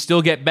attack, it can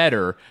still get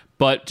better,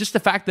 but just the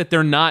fact that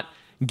they're not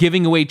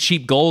giving away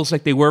cheap goals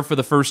like they were for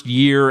the first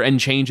year and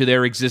change of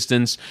their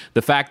existence,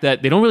 the fact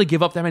that they don't really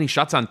give up that many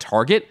shots on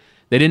target,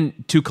 they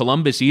didn't to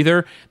Columbus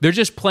either. They're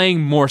just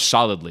playing more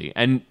solidly.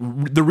 And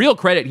the real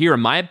credit here, in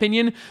my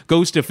opinion,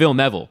 goes to Phil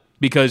Neville,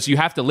 because you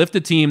have to lift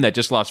a team that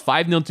just lost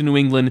 5-0 to New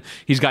England.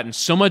 He's gotten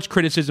so much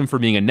criticism for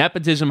being a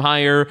nepotism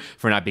hire,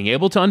 for not being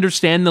able to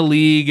understand the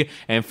league,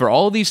 and for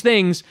all these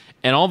things.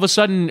 And all of a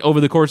sudden, over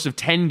the course of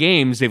 10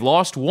 games, they've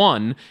lost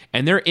one,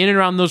 and they're in and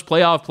around those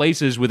playoff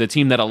places with a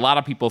team that a lot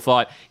of people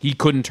thought he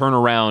couldn't turn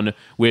around,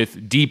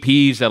 with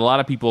DPs that a lot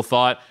of people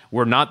thought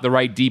were not the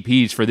right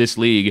DPs for this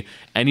league.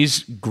 And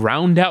he's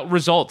ground out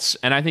results,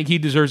 and I think he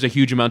deserves a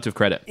huge amount of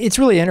credit. It's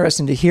really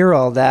interesting to hear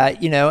all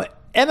that.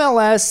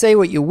 MLS, say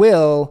what you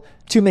will,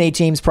 too many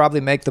teams probably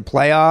make the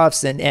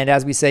playoffs. And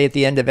as we say at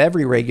the end of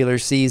every regular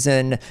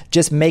season,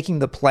 just making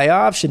the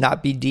playoffs should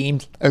not be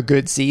deemed a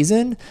good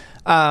season.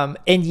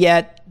 And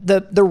yet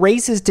the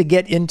races to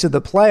get into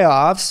the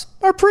playoffs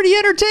are pretty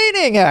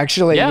entertaining,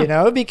 actually,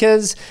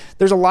 because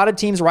there's a lot of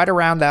teams right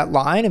around that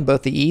line in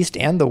both the East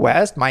and the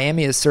West.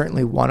 Miami is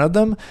certainly one of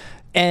them.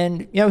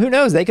 And, who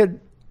knows, they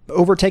could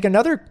overtake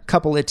another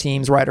couple of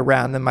teams right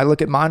around them. I look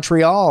at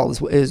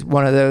Montreal is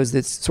one of those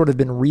that's sort of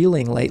been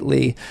reeling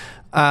lately.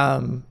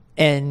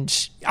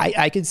 And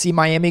I could see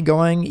Miami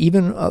going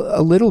even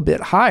a little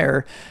bit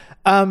higher.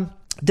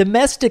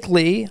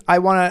 Domestically, I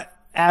want to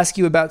ask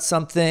you about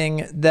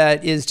something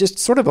that is just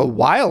sort of a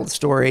wild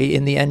story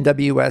in the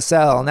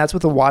NWSL, and that's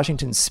with the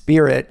Washington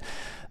Spirit.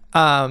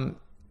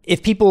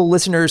 If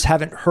listeners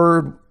haven't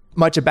heard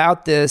much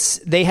about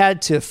this, they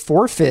had to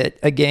forfeit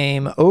a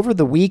game over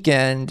the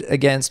weekend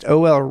against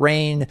OL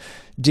Reign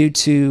due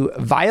to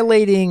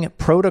violating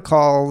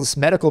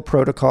medical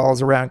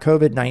protocols around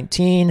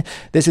COVID-19.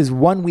 This is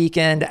one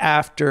weekend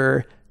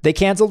after they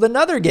canceled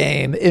another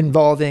game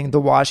involving the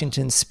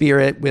Washington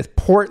Spirit with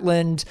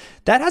Portland.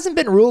 That hasn't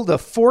been ruled a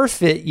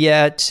forfeit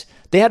yet.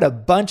 They had a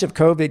bunch of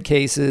COVID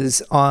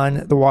cases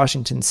on the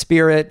Washington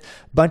Spirit,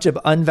 bunch of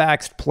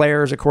unvaxxed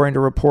players, according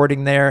to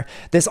reporting there.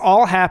 This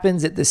all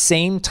happens at the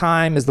same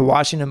time as the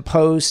Washington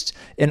Post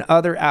and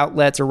other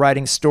outlets are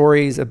writing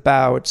stories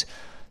about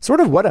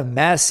sort of what a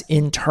mess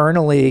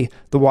internally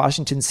the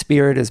Washington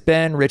Spirit has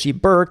been. Richie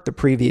Burke, the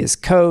previous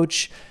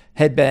coach,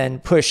 had been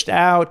pushed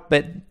out,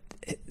 but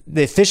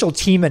the official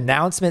team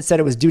announcement said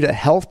it was due to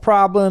health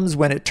problems,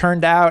 when it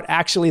turned out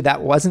actually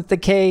that wasn't the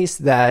case,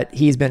 that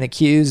he's been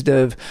accused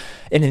of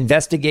and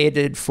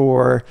investigated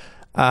for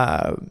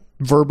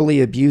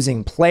verbally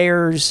abusing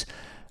players.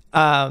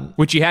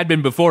 Which he had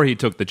been before he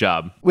took the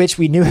job. Which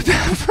we knew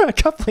about for a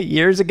couple of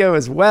years ago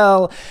as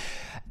well.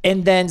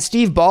 And then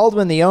Steve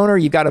Baldwin, the owner,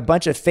 you've got a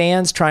bunch of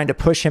fans trying to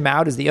push him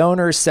out as the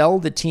owner, sell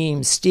the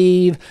team,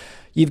 Steve.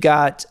 You've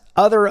got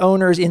other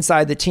owners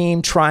inside the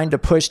team trying to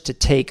push to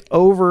take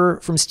over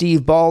from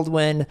Steve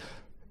Baldwin,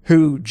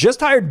 who just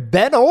hired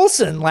Ben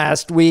Olsen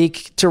last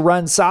week to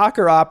run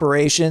soccer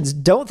operations.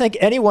 Don't think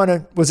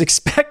anyone was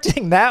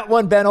expecting that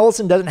one. Ben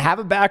Olsen doesn't have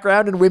a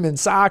background in women's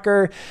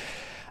soccer.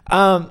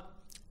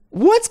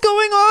 What's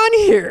going on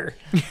here?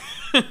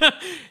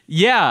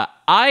 Yeah,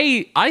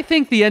 I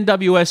think the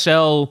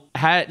NWSL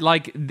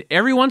had,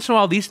 every once in a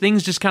while these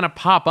things just kind of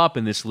pop up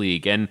in this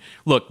league. And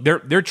look,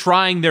 they're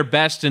trying their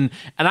best, and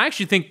I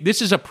actually think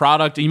this is a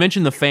product. You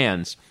mentioned the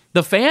fans.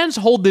 The fans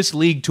hold this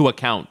league to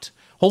account,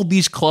 hold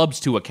these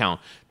clubs to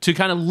account, to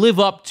kind of live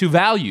up to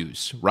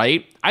values,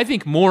 right? I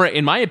think more,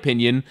 in my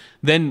opinion,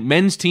 than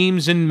men's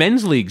teams and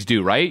men's leagues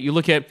do, right? You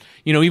look at,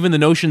 even the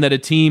notion that a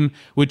team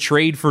would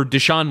trade for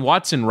Deshaun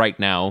Watson right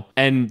now,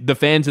 and the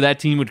fans of that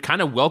team would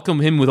kind of welcome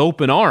him with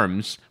open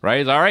arms,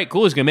 right? It's, all right,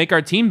 cool, he's going to make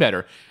our team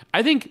better.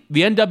 I think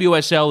the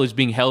NWSL is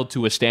being held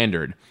to a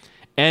standard.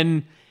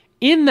 And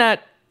in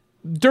that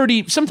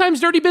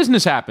sometimes dirty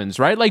business happens,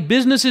 right? Like,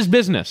 business is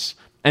business.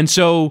 And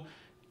so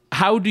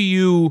how do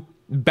you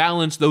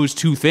balance those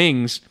two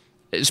things?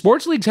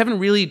 Sports leagues haven't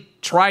really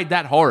tried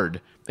that hard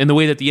in the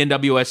way that the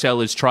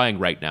NWSL is trying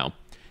right now.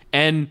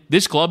 And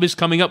this club is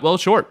coming up well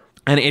short.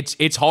 And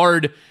it's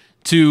hard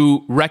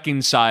to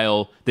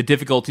reconcile the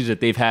difficulties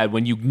that they've had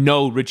when you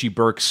know Richie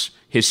Burke's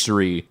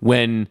history,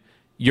 when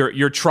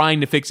you're trying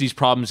to fix these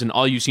problems and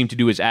all you seem to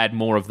do is add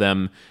more of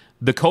them.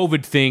 The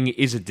COVID thing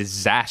is a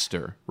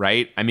disaster,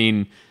 right? I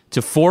mean,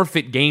 to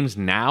forfeit games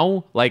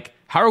now,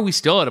 how are we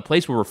still at a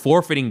place where we're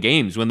forfeiting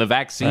games when the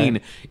vaccine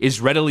is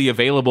readily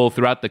available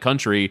throughout the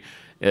country?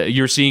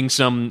 You're seeing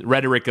some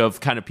rhetoric of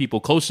kind of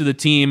people close to the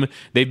team.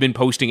 They've been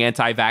posting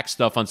anti-vax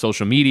stuff on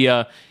social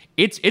media.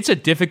 It's a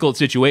difficult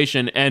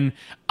situation, and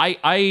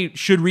I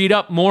should read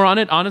up more on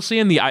it, honestly.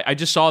 And I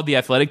just saw The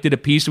Athletic did a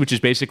piece which is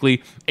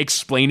basically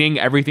explaining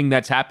everything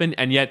that's happened,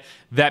 and yet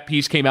that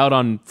piece came out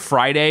on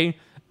Friday,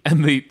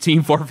 and the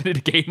team forfeited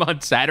a game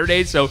on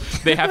Saturday, so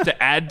they have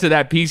to add to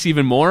that piece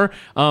even more.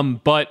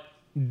 But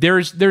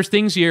there's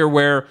things here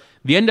where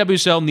the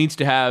NWSL needs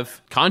to have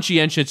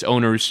conscientious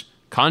owners,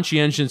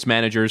 conscientious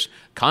managers,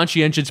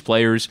 conscientious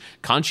players,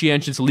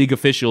 conscientious league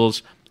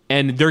officials,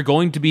 and they're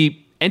going to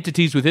be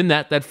entities within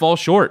that fall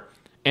short.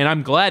 And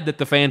I'm glad that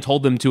the fans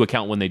hold them to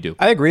account when they do.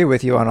 I agree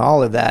with you on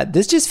all of that.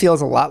 This just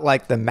feels a lot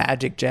like the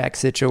Magic Jack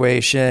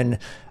situation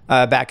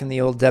back in the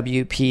old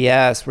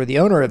WPS, where the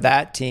owner of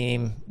that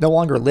team, no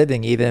longer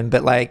living even,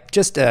 but like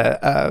just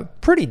a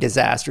pretty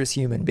disastrous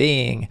human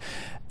being,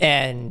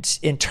 and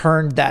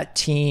turned that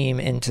team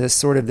into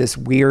sort of this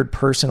weird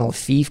personal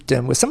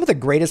fiefdom with some of the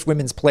greatest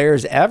women's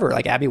players ever,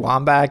 like Abby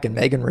Wambach and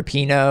Megan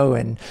Rapinoe,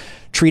 and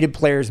treated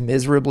players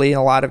miserably in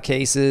a lot of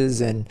cases.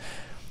 And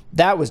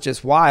that was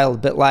just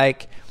wild. But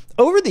like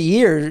over the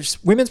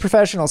years, women's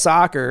professional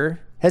soccer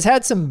has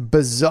had some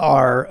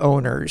bizarre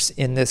owners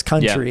in this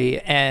country.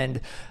 Yeah.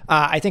 And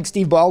I think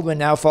Steve Baldwin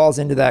now falls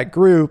into that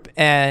group.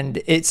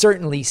 And it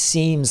certainly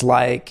seems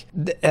like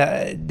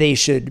they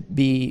should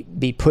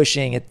be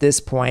pushing at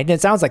this point. And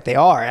it sounds like they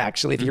are,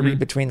 actually, if you read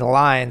between the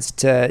lines,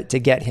 to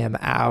get him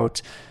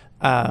out.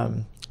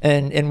 And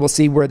we'll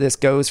see where this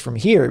goes from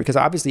here, because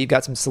obviously you've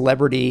got some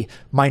celebrity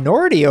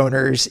minority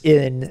owners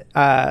in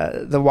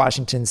the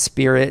Washington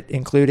Spirit,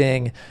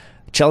 including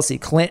Chelsea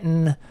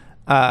Clinton,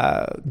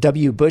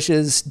 W.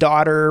 Bush's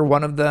daughter,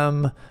 one of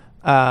them,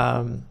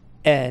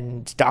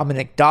 and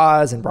Dominic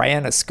Dawes and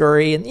Brianna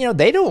Scurry. And,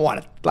 they don't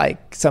want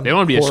some they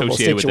want to be horrible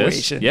associated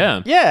situation. With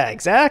this. Yeah,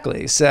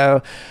 exactly.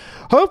 So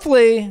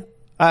hopefully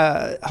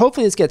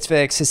this gets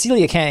fixed.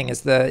 Cecilia Kang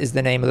is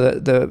the name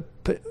of the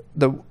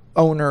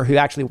owner who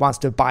actually wants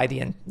to buy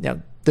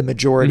the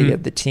majority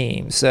of the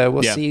team. So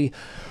we'll see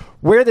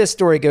where this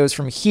story goes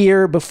from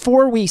here.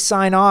 Before we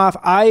sign off,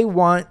 I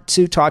want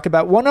to talk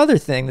about one other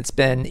thing that's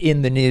been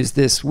in the news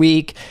this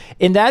week,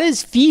 and that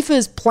is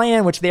FIFA's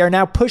plan, which they are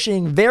now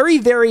pushing very,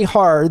 very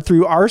hard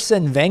through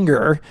Arsene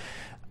Wenger.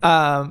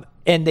 And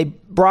they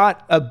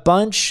brought a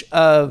bunch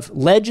of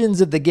legends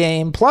of the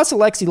game, plus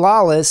Alexi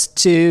Lalas,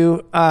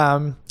 to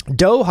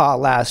Doha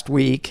last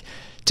week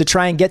to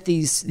try and get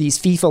these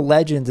FIFA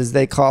legends, as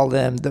they call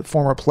them, the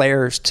former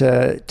players,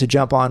 to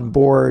jump on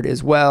board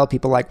as well.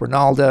 People like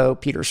Ronaldo,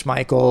 Peter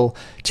Schmeichel,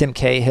 Tim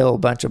Cahill, a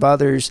bunch of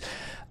others.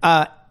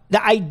 The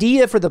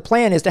idea for the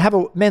plan is to have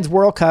a Men's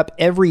World Cup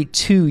every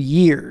 2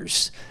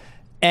 years.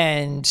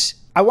 And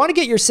I want to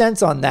get your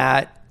sense on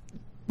that.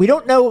 We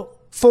don't know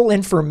full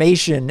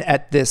information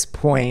at this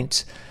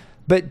point,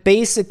 but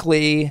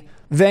basically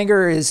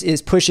Wenger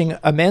is pushing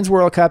a Men's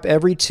World Cup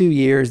every 2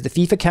 years. The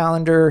FIFA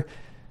calendar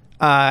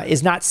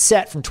is not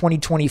set from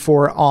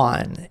 2024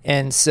 on.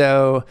 And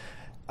so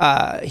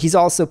he's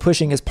also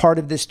pushing, as part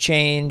of this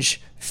change,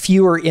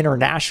 fewer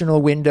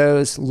international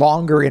windows,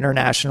 longer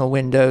international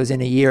windows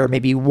in a year,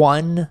 maybe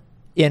one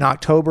in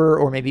October,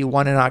 or maybe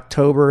one in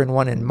October and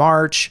one in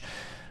March.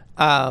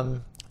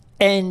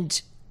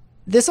 And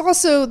this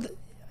also,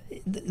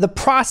 the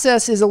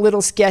process is a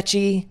little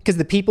sketchy, because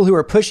the people who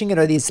are pushing it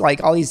are these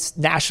all these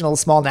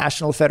small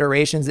national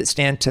federations that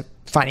stand to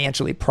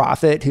financially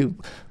profit, who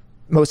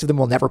most of them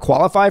will never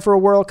qualify for a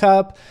World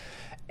Cup.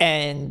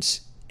 And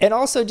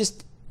also,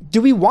 just,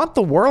 do we want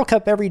the World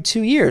Cup every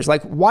 2 years?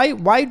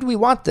 Why do we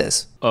want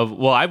this?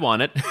 Well, I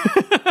want it.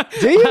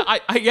 Do you?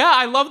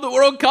 I love the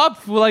World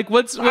Cup.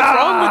 What's wrong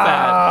with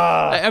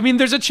that? I mean,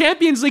 there's a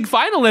Champions League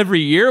final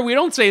every year. We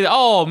don't say,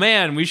 oh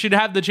man, we should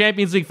have the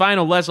Champions League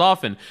final less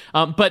often.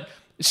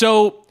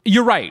 So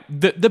you're right.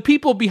 The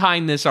people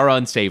behind this are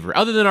unsavory,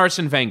 other than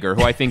Arsene Wenger,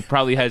 who I think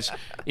probably has,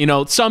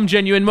 some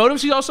genuine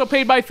motives. He's also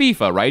paid by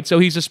FIFA, right? So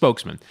he's a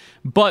spokesman.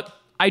 But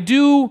I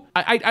don't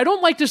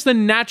like just the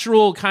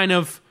natural kind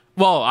of,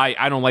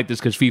 I don't like this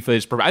because FIFA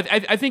is,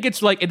 I think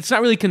it's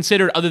not really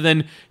considered, other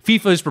than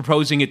FIFA is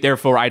proposing it,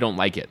 therefore I don't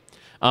like it.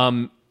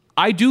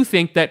 I do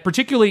think that,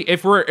 particularly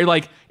if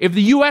if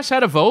the US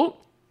had a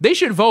vote, they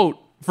should vote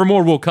for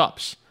more World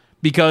Cups,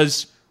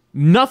 because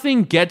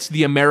nothing gets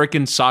the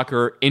American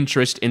soccer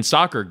interest in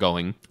soccer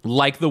going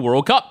like the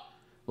World Cup.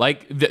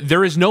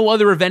 There is no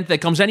other event that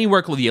comes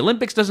anywhere close. The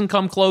Olympics doesn't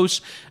come close.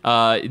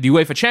 The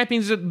UEFA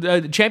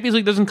Champions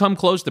League doesn't come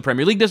close. The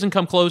Premier League doesn't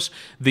come close.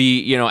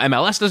 The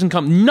MLS doesn't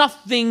come.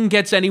 Nothing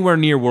gets anywhere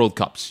near World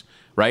Cups,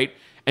 right?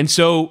 And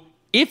so,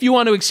 if you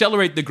want to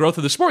accelerate the growth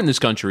of the sport in this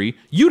country,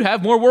 you'd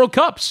have more World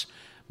Cups.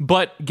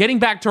 But getting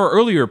back to our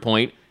earlier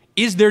point,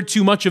 is there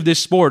too much of this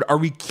sport? Are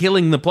we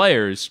killing the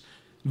players?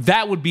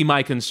 That would be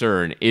my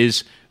concern,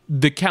 is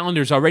the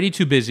calendar's already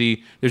too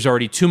busy. There's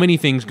already too many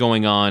things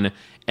going on,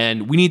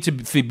 and we need to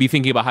be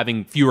thinking about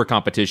having fewer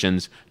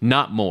competitions,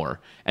 not more.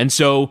 And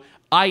so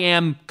I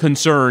am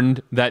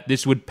concerned that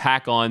this would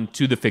pack on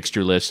to the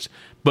fixture list.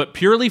 But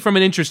purely from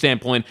an interest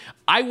standpoint,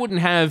 I would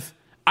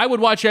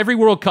watch every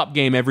World Cup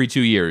game every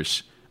 2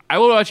 years. I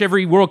would watch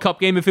every World Cup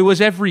game if it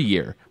was every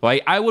year.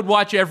 Like, I would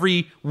watch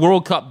every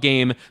World Cup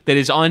game that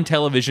is on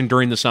television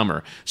during the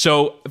summer.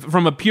 So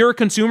from a pure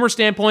consumer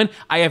standpoint,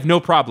 I have no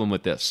problem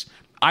with this.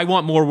 I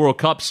want more World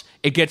Cups.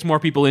 It gets more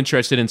people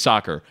interested in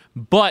soccer.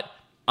 But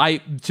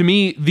to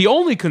me, the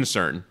only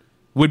concern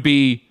would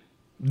be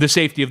the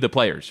safety of the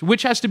players,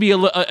 which has to be a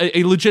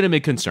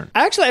legitimate concern.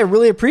 Actually, I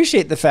really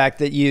appreciate the fact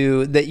that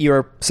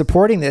you're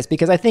supporting this,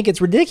 because I think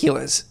it's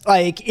ridiculous.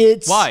 Like,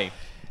 it's why?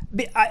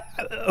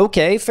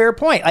 Okay, fair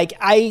point. Like,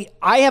 I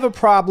have a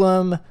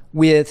problem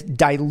with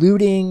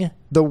diluting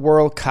the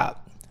World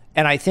Cup,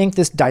 and I think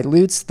this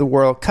dilutes the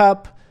World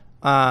Cup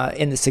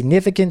and the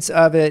significance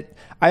of it.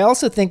 I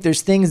also think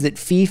there's things that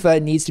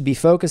FIFA needs to be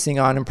focusing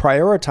on and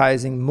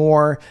prioritizing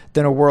more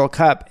than a World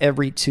Cup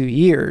every 2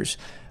 years.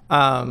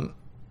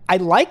 I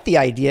like the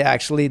idea,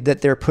 actually,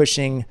 that they're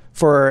pushing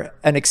for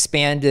an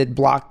expanded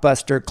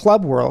blockbuster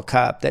Club World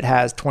Cup that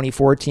has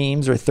 24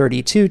 teams or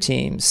 32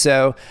 teams.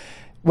 So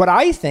what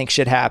I think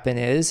should happen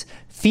is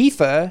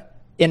FIFA,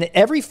 in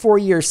every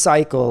 4-year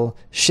cycle,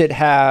 should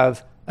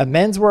have a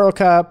men's World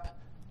Cup,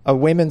 a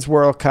women's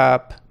World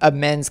Cup, a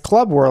men's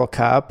Club World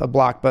Cup, a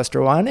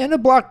blockbuster one, and a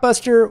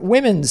blockbuster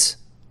women's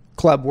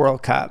Club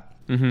World Cup.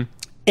 Mm-hmm.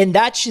 And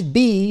that should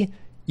be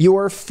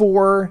your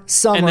 4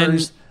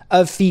 summers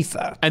of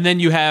FIFA. And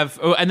then you have,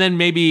 and then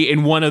maybe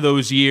in one of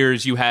those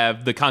years you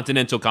have the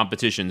continental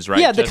competitions, right?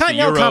 Yeah, the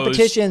continental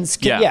competitions.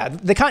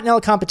 The continental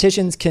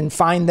competitions can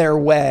find their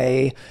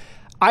way.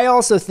 I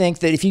also think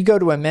that if you go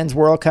to a men's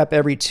World Cup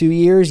every 2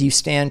 years, you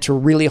stand to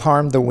really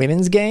harm the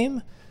women's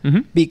game,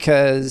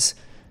 because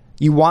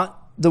you want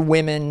the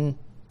women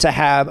to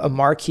have a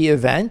marquee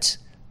event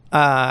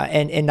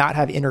and not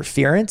have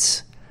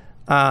interference.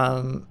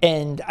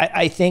 And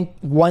I think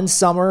one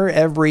summer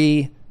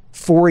every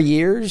 4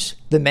 years,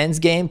 the men's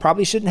game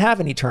probably shouldn't have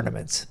any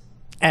tournaments.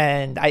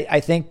 And I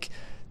think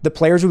the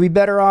players would be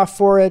better off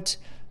for it.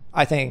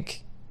 I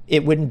think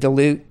it wouldn't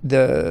dilute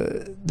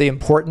the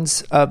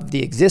importance of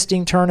the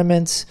existing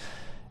tournaments.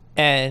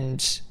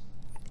 And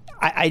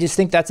I just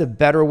think that's a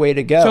better way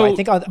to go.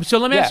 So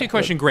let me ask you a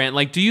question, Grant.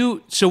 Like,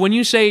 so when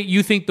you say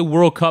you think the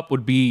World Cup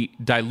would be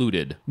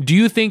diluted, do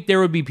you think there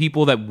would be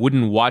people that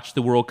wouldn't watch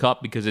the World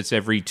Cup because it's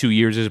every 2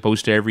 years as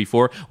opposed to every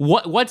 4?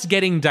 What's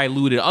getting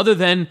diluted other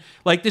than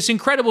like this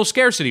incredible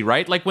scarcity,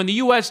 right? Like when the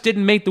U.S.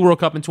 didn't make the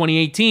World Cup in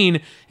 2018,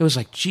 it was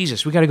like,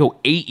 Jesus, we got to go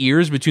 8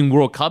 years between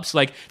World Cups.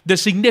 Like the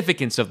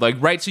significance of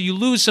right? So you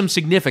lose some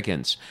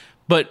significance.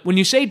 But when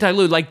you say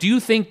dilute, like, do you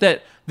think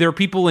that there are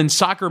people in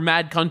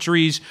soccer-mad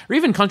countries, or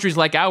even countries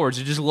like ours,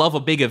 who just love a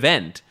big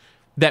event,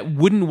 that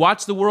wouldn't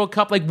watch the World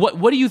Cup? Like,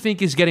 what do you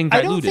think is getting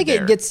diluted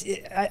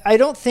I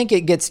don't think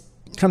it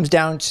comes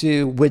down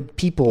to would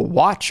people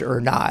watch or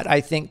not. I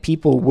think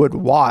people would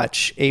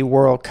watch a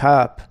World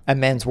Cup, a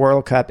men's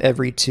World Cup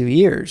every 2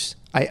 years.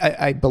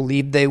 I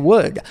believe they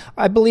would.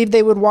 I believe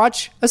they would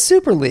watch a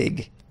Super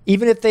League,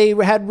 even if they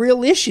had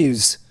real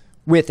issues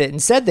with it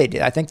and said they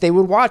did. I think they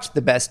would watch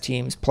the best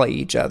teams play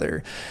each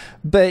other.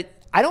 But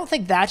I don't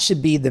think that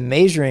should be the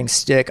measuring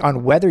stick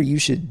on whether you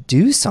should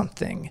do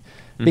something,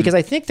 because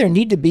I think there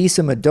need to be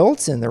some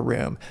adults in the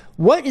room.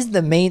 What is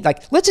the main,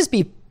 let's just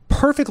be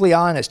perfectly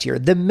honest here.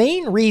 The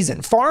main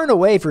reason, far and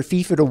away, for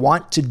FIFA to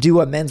want to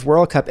do a men's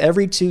World Cup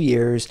every 2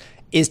 years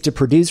is to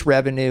produce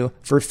revenue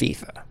for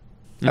FIFA.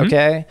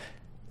 Okay?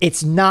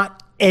 It's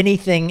not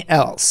anything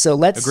else. So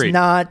let's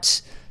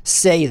not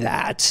say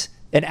that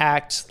and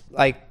act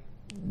like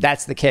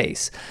that's the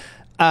case.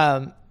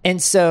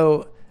 And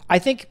so I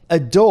think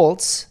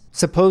adults,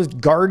 supposed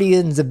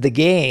guardians of the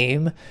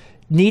game,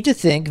 need to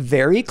think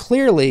very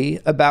clearly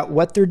about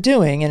what they're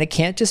doing, and it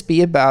can't just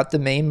be about the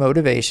main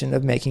motivation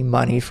of making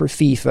money for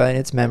FIFA and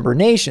its member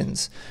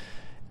nations.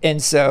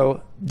 And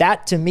so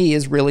that, to me,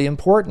 is really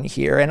important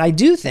here. And I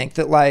do think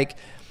that,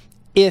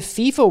 if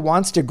FIFA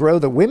wants to grow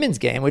the women's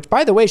game, which,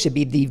 by the way, should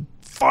be the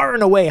far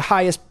and away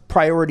highest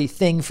priority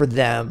thing for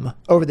them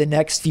over the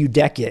next few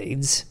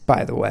decades,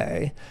 by the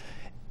way,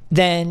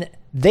 then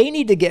they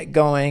need to get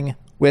going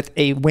with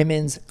a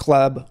women's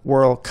Club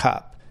World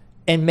Cup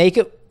and make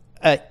it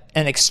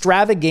an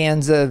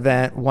extravaganza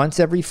event once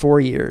every 4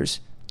 years.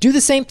 Do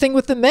the same thing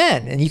with the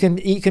men, and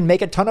you can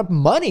make a ton of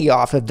money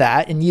off of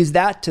that and use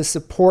that to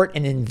support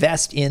and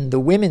invest in the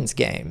women's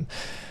game.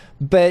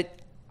 But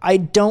I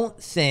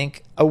don't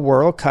think a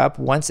World Cup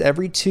once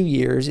every 2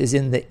 years is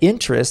in the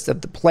interest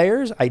of the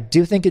players. I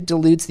do think it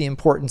dilutes the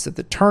importance of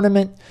the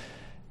tournament.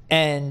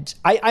 And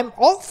I'm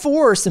all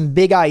for some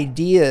big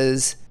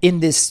ideas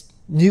in this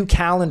new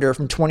calendar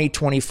from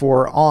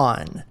 2024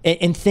 on,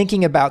 and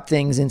thinking about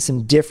things in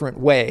some different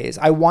ways.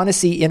 I want to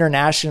see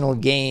international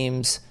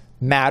games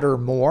matter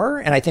more,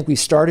 and I think we've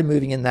started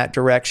moving in that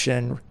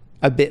direction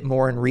a bit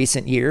more in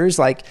recent years.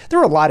 There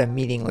were a lot of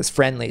meaningless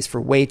friendlies for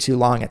way too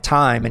long a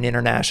time in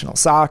international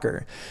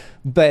soccer.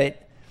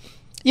 But,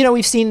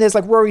 we've seen this,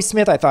 Rory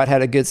Smith, I thought,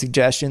 had a good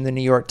suggestion in the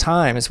New York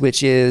Times,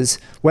 which is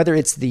whether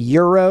it's the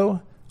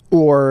Euro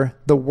or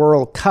the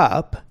World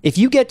Cup, if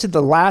you get to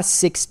the last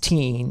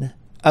 16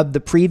 of the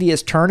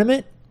previous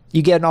tournament,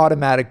 you get an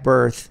automatic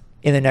berth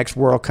in the next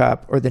World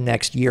Cup or the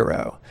next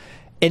Euro.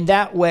 And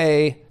that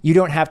way, you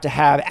don't have to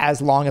have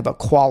as long of a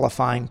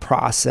qualifying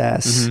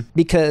process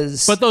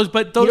because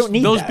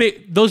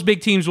those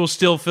big teams will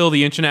still fill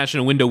the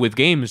international window with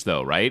games,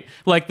 though, right?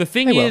 Like the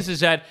thing is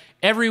that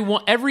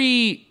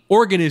every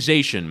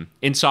organization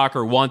in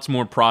soccer wants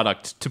more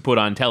product to put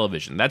on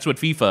television. That's what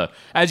FIFA,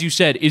 as you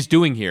said, is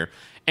doing here.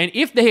 And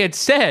if they had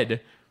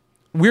said,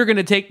 we're going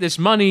to take this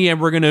money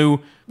and we're going to,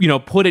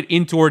 put it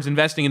in towards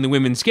investing in the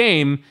women's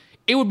game,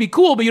 it would be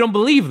cool, but you don't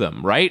believe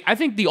them, right? I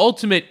think the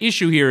ultimate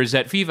issue here is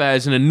that FIFA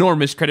has an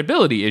enormous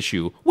credibility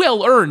issue,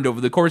 well earned over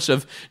the course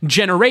of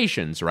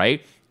generations,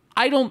 right?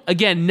 I don't,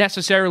 again,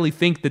 necessarily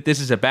think that this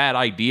is a bad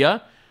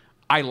idea.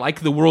 I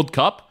like the World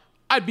Cup.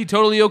 I'd be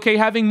totally okay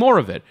having more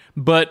of it.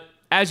 But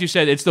as you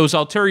said, it's those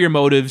ulterior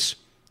motives.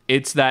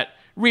 It's that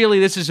really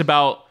this is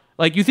about,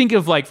 like, you think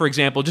of, like, for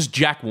example, just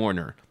Jack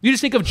Warner. You just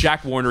think of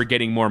Jack Warner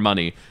getting more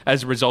money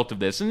as a result of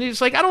this, and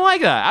it's like, I don't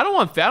like that. I don't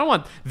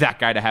want that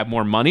guy to have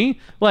more money.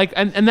 Like,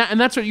 and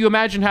that's what you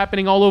imagine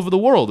happening all over the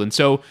world. And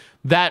so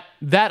that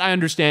I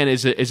understand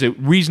is a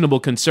reasonable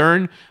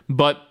concern,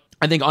 but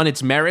I think on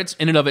its merits,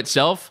 in and of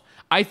itself,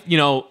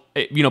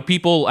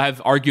 people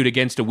have argued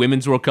against a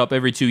women's World Cup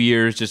every 2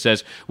 years. Just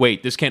says,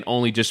 wait, this can't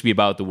only just be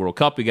about the World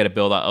Cup. We got to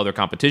build out other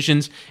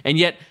competitions, and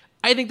yet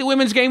I think the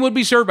women's game would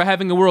be served by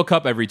having a World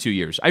Cup every 2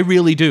 years. I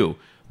really do.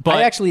 But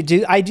I actually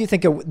do. I do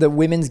think the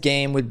women's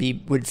game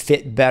would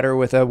fit better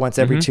with a once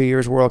every 2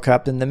 years World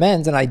Cup than the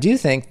men's. And I do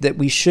think that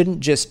we shouldn't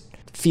just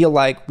feel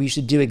like we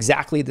should do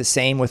exactly the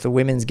same with the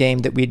women's game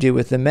that we do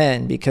with the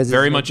men, because it's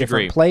very in a much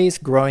different agree. Place.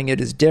 Growing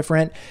it is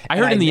different. I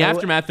heard in the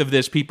aftermath of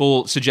this,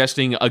 people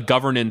suggesting a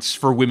governance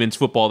for women's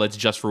football that's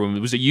just for women.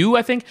 Was it you?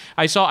 I think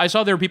I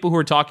saw there were people who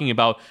were talking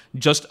about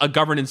just a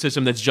governance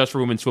system that's just for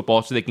women's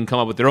football, so they can come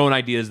up with their own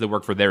ideas that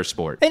work for their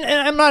sport. And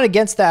I'm not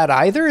against that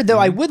either. Though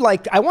I want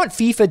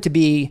FIFA to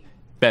be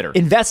better,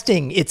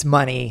 investing its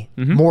money,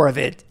 more of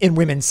it, in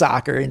women's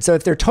soccer. And so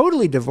if they're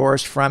totally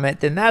divorced from it,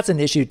 then that's an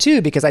issue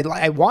too, because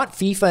I want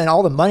FIFA and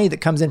all the money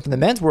that comes in from the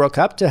Men's World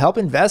Cup to help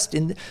invest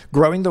in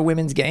growing the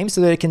women's game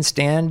so that it can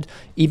stand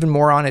even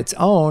more on its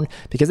own,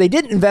 because they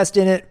didn't invest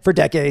in it for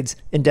decades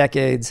and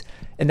decades,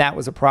 and that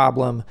was a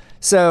problem.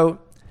 So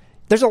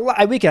there's a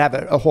lot, we could have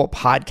a whole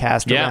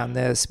podcast around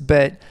this,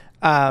 but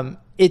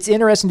it's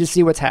interesting to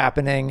see what's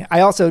happening.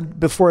 I also,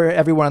 before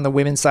everyone on the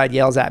women's side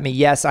yells at me,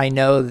 yes, I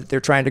know that they're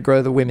trying to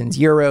grow the women's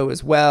Euro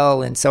as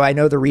well. And so I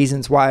know the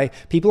reasons why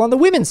people on the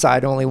women's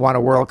side only want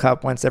a World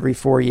Cup once every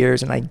 4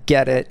 years, and I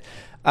get it.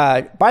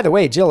 By the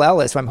way, Jill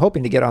Ellis, who I'm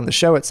hoping to get on the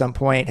show at some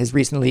point, has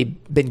recently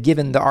been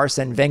given the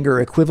Arsene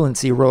Wenger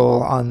equivalency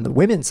role on the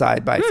women's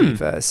side by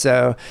FIFA.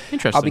 So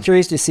I'll be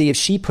curious to see if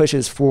she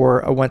pushes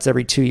for a once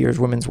every 2 years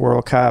Women's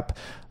World Cup.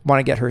 Want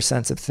to get her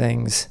sense of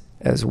things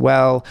as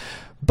well.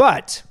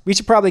 But we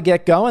should probably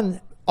get going.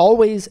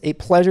 Always a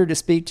pleasure to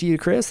speak to you,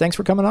 Chris. Thanks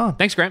for coming on.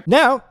 Thanks, Grant.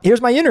 Now, here's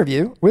my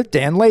interview with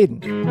Dan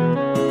Layden.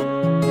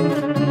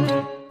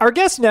 Our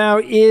guest now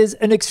is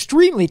an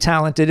extremely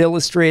talented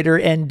illustrator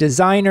and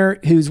designer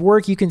whose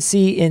work you can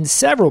see in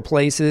several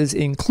places,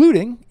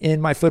 including in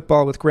my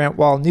Football with Grant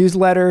Wahl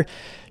newsletter.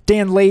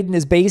 Dan Layden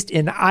is based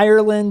in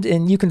Ireland,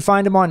 and you can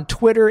find him on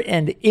Twitter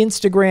and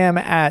Instagram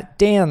at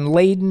Dan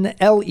Layden,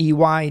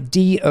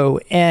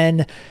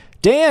 Leydon.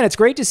 Dan, it's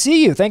great to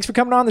see you. Thanks for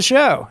coming on the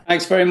show.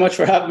 Thanks very much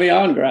for having me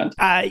on, Grant.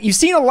 You've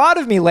seen a lot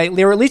of me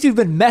lately, or at least we've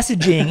been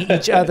messaging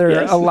each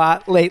other a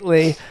lot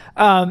lately.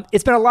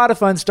 It's been a lot of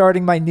fun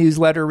starting my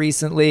newsletter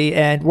recently,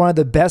 and one of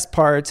the best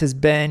parts has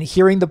been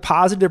hearing the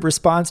positive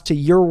response to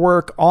your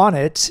work on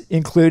it,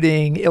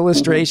 including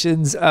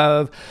illustrations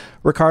of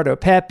Ricardo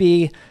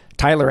Pepi,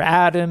 Tyler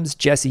Adams,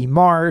 Jesse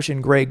Marsh,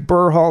 and Greg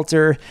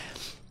Berhalter.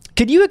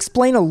 Could you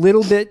explain a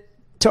little bit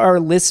to our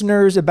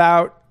listeners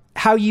about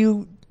how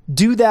you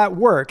do that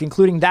work,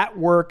 including that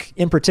work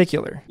in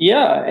particular?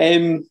 Yeah.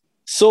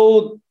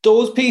 So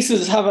those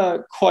pieces have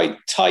a quite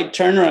tight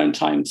turnaround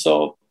time.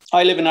 So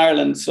I live in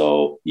Ireland,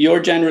 so you're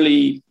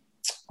generally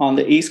on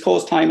the East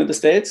Coast time of the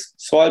States.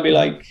 So I'll be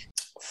like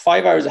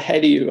 5 hours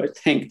ahead of you. I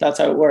think that's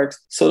how it works.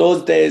 So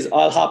those days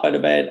I'll hop out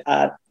of bed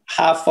at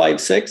 5:30,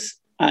 6,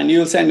 and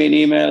you'll send me an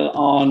email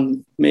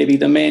on maybe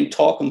the main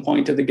talking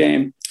point of the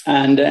game.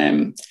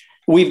 And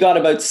we've got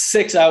about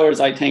 6 hours,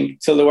 I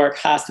think, till the work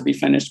has to be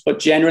finished. But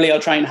generally,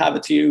 I'll try and have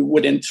it to you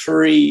within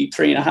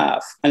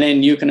 3.5, and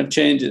then you can have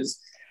changes.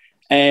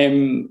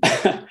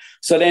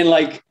 So then,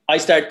 like, I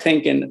start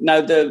thinking.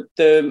 Now,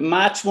 the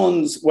match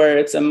ones where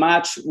it's a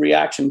match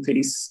reaction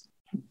piece,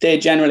 they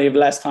generally have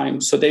less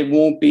time, so they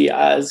won't be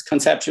as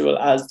conceptual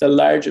as the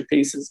larger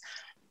pieces.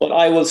 But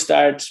I will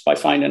start by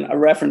finding a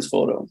reference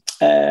photo.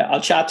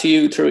 I'll chat to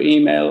you through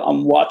email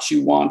on what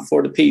you want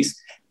for the piece.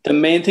 The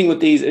main thing with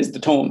these is the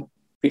tone.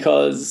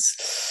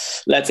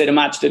 Because let's say the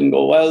match didn't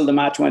go well, the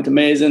match went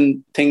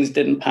amazing, things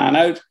didn't pan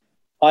out.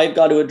 I've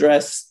got to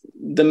address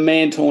the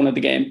main tone of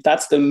the game.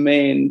 That's the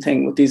main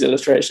thing with these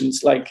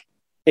illustrations. Like,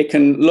 it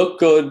can look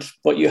good,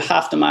 but you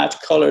have to match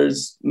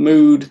colors,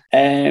 mood,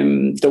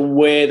 the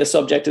way the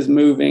subject is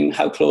moving,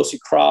 how close you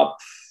crop,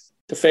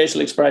 the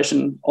facial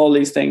expression, all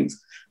these things.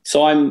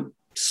 So I'm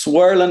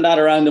swirling that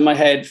around in my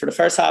head for the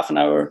first half an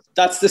hour.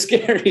 That's the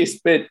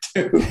scariest bit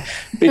too,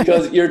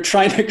 because you're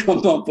trying to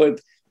come up with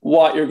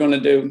what you're going to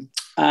do.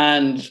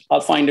 And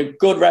I'll find a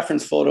good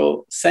reference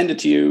photo, send it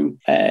to you.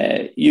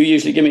 You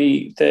usually give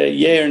me the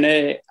yay or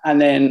nay, and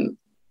then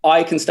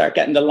I can start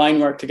getting the line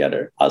work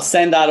together. I'll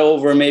send that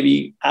over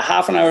maybe a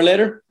half an hour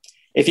later.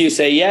 If you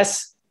say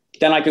yes,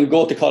 then I can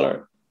go to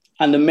color.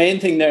 And the main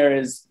thing there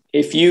is,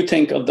 if you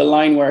think of the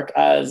line work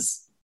as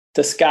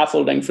the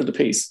scaffolding for the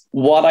piece,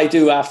 what I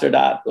do after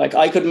that, like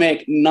I could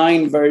make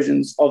 9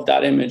 versions of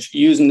that image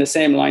using the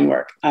same line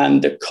work,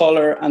 and the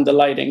color and the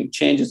lighting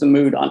changes the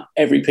mood on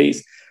every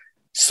piece.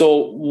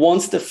 So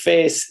once the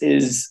face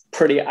is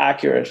pretty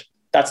accurate,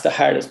 that's the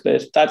hardest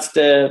bit. That's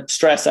the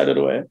stress out of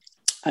the way.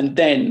 And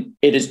then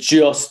it is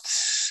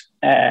just,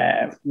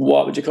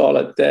 what would you call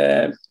it?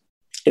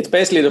 It's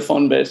basically the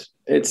fun bit.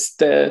 It's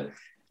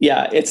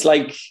it's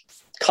like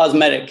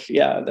cosmetic.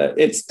 Yeah,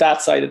 it's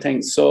that side of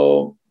things.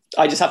 So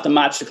I just have to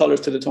match the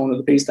colors to the tone of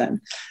the piece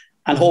then.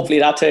 And hopefully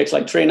that takes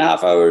like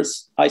 3.5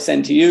 hours. I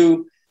send to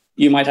you.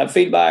 You might have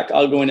feedback.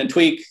 I'll go in and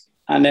tweak.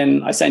 And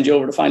then I send you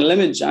over the final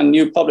image. And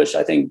you publish,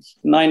 I think,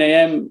 9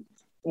 a.m.,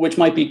 which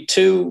might be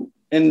 2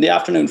 in the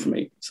afternoon for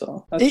me.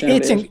 So that's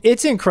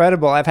it's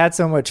incredible. I've had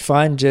so much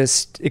fun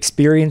just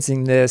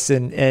experiencing this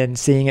and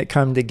seeing it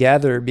come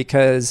together,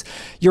 because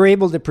you're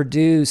able to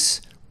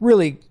produce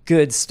really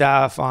good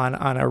stuff on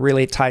a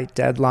really tight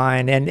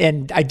deadline.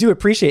 And I do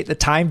appreciate the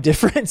time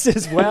difference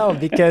as well,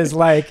 because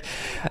like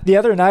the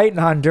other night in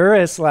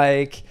Honduras,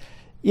 like,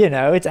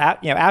 it's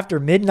after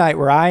midnight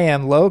where I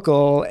am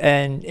local,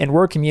 and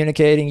we're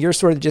communicating. You're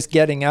sort of just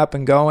getting up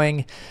and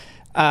going.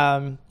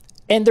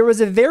 And there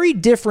was a very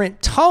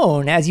different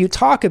tone, as you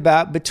talk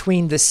about,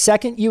 between the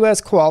second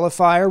U.S.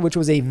 qualifier, which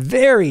was a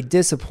very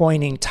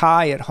disappointing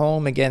tie at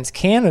home against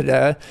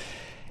Canada,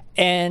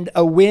 and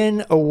a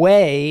win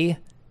away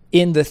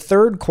in the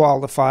third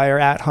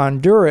qualifier at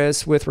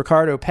Honduras with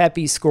Ricardo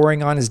Pepi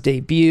scoring on his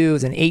debut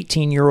as an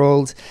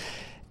 18-year-old.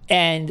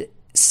 And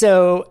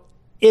so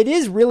it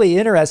is really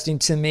interesting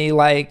to me.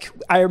 Like,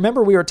 I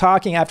remember we were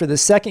talking after the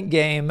second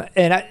game,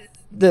 and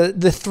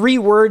the 3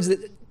 words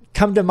that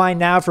come to mind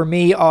now for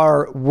me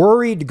are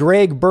worried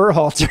Greg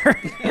Berhalter.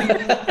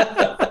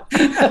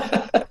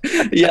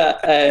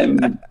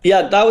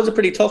 That was a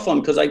pretty tough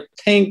one, because I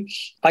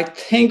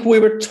think we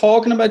were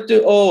talking about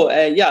there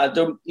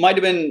might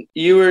have been,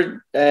 you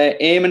were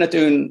aiming at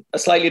doing a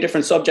slightly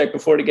different subject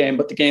before the game,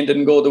 but the game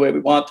didn't go the way we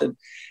wanted.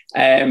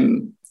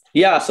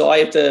 So I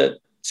had to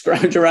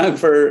scrounge around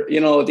for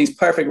these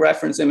perfect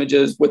reference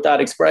images with that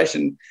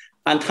expression,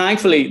 and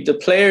thankfully the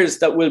players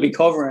that we'll be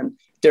covering,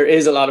 there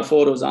is a lot of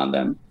photos on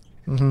them.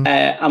 Mm-hmm.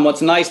 And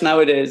what's nice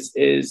nowadays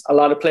is a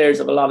lot of players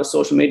have a lot of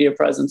social media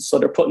presence, so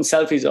they're putting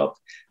selfies up,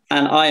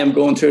 and I am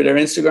going through their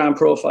Instagram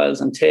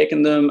profiles and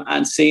taking them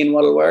and seeing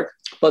what'll work.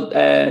 But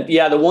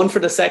the one for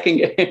the second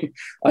game,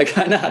 I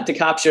kind of had to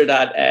capture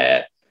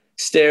that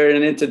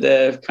staring into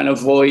the kind of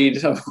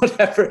void or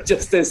whatever,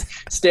 just this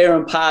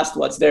staring past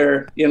what's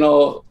there,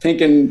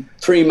 thinking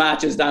 3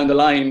 matches down the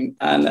line.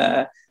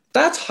 And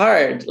that's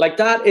hard. Like,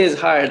 that is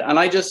hard. And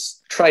I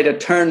just try to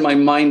turn my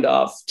mind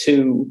off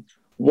to,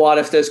 what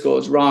if this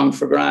goes wrong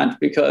for Grant?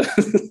 Because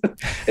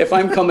if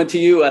I'm coming to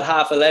you at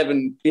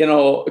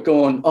 11:30,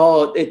 going,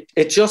 oh,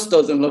 it just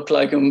doesn't look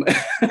like him.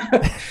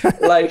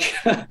 Like,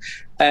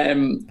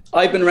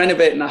 I've been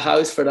renovating a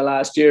house for the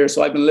last year,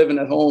 so I've been living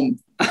at home.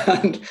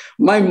 And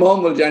my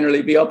mum will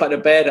generally be up out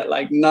of bed at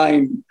like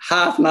 9,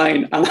 half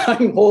 9, and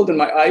I'm holding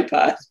my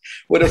iPad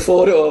with a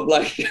photo of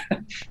like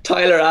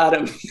Tyler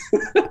Adams.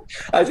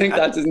 I think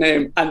that's his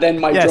name. And then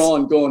my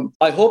drawing going,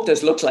 I hope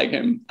this looks like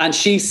him. And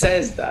she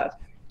says that.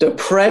 The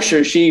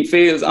pressure she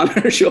feels on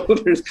her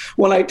shoulders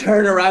when I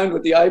turn around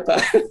with the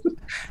iPad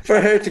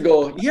for her to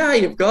go, yeah,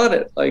 you've got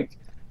it. Like,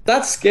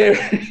 that's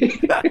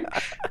scary.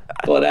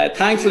 But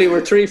thankfully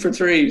we're 3 for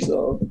 3.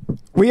 So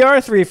we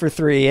are 3 for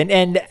 3.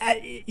 And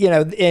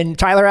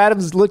Tyler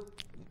Adams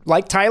looked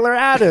like Tyler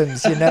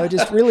Adams,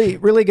 just really,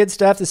 really good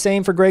stuff. The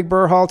same for Greg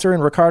Berhalter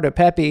and Ricardo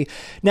Pepi.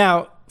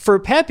 Now, for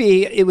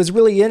Pepi, it was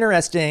really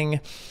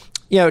interesting.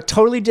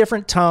 Totally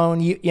different tone.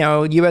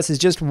 U.S. has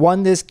just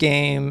won this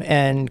game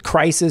and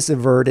crisis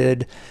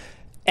averted.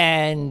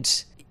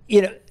 And,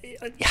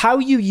 how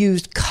you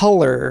used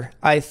color,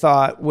 I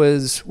thought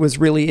was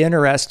really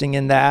interesting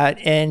in that.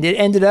 And it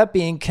ended up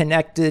being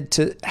connected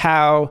to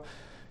how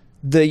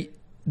the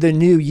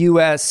new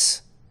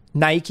U.S.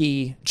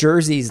 Nike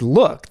jerseys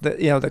look,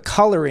 the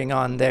coloring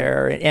on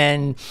there.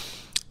 And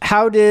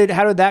how did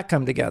that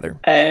come together?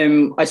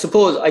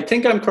 I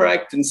think I'm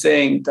correct in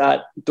saying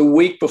that the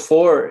week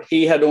before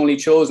he had only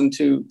chosen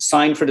to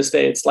sign for the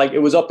States. Like, it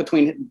was up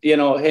between,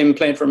 him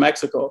playing for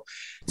Mexico.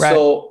 Right.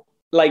 So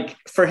like,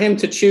 for him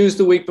to choose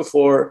the week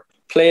before,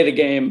 play the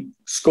game,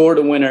 score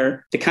the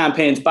winner, the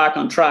campaign's back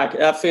on track.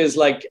 That feels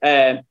like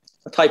a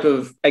type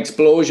of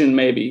explosion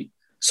maybe.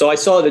 So I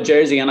saw the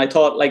jersey and I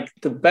thought, like,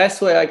 the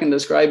best way I can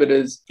describe it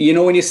is, you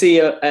know, when you see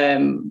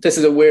this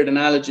is a weird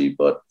analogy,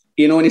 but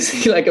you know, when you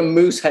see like a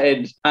moose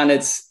head and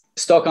it's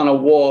stuck on a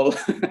wall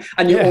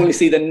and you only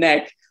see the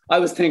neck, I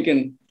was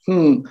thinking,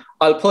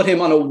 I'll put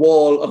him on a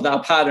wall of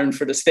that pattern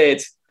for the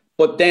States.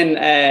 But then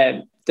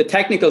the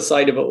technical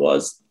side of it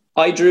was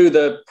I drew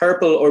the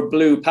purple or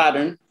blue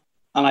pattern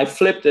and I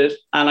flipped it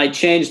and I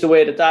changed the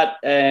way that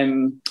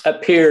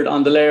appeared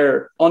on the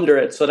layer under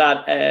it. So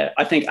that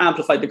I think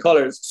amplified the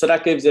colors. So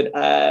that gives it,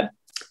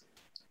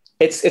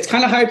 it's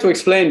kind of hard to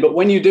explain, but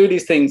when you do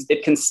these things,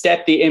 it can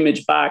step the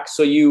image back.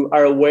 So you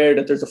are aware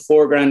that there's a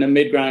foreground and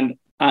midground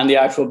and the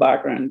actual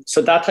background.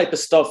 So that type of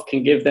stuff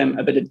can give them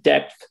a bit of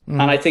depth.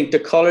 And I think the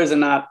colors in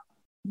that,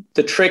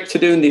 the trick to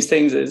doing these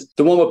things is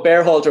the one with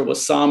Berhalter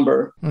was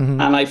somber.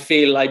 And I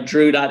feel I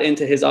drew that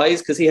into his eyes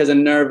because he has a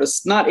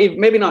nervous,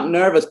 maybe not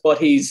nervous, but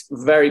he's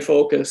very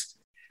focused.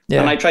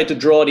 And I tried to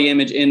draw the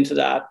image into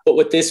that. But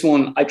with this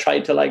one, I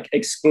tried to like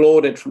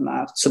explode it from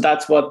that. So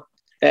that's what,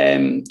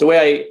 the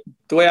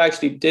way I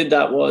actually did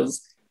that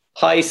was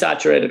high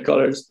saturated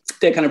colors.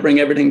 They kind of bring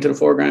everything to the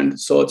foreground.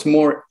 So it's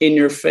more in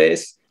your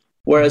face.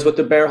 Whereas with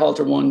the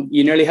Berhalter one,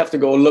 you nearly have to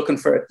go looking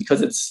for it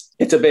because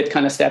it's a bit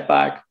kind of step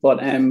back. But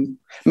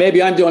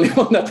maybe I'm the only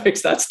one that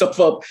picks that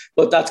stuff up.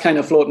 But that's kind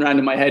of floating around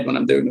in my head when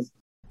I'm doing it.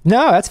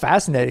 No, that's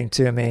fascinating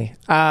to me.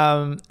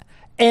 And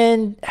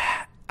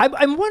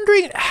I'm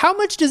wondering, how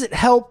much does it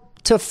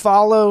help to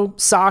follow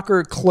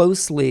soccer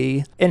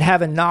closely and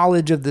have a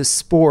knowledge of the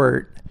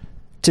sport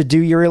to do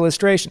your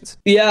illustrations?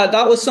 Yeah,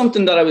 that was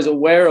something that I was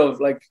aware of.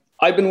 Like,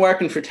 I've been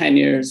working for 10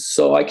 years.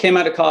 So I came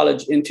out of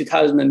college in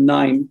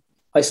 2009.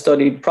 I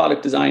studied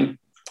product design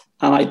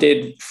and I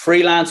did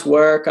freelance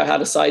work. I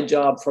had a side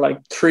job for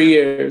like 2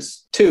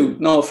 years.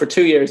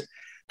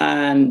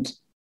 And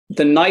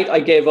the night I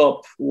gave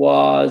up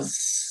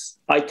was,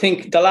 I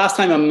think, the last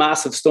time a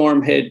massive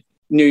storm hit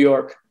New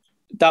York.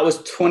 That was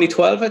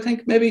 2012, I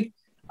think, maybe.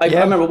 I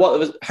remember what it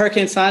was.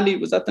 Hurricane Sandy,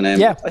 was that the name?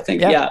 Yeah. I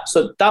think, yeah.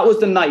 So that was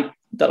the night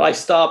that I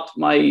stopped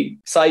my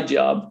side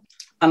job.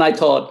 And I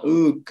thought,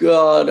 oh,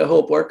 God, I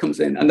hope work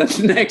comes in. And then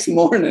the next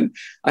morning,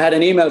 I had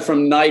an email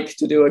from Nike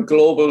to do a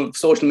global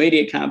social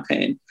media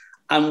campaign.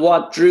 And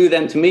what drew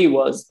them to me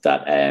was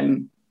that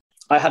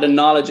I had a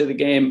knowledge of the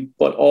game,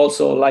 but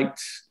also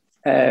liked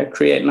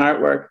creating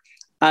artwork.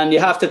 And you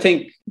have to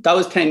think, that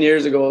was 10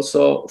 years ago.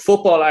 So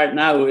football art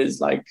now is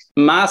like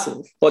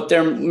massive. But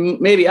there,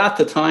 maybe at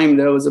the time,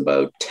 there was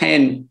about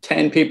 10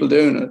 people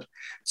doing it.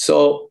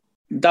 So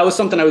that was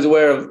something I was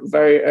aware of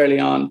very early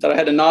on, that I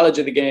had a knowledge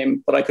of the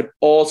game, but I could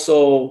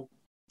also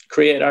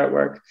create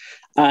artwork.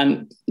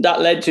 And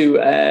that led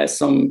to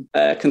some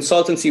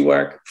consultancy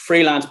work,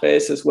 freelance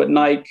basis with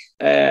Nike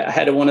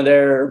ahead of one of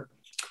their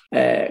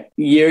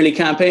yearly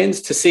campaigns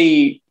to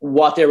see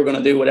what they were going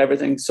to do with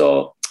everything.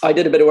 So I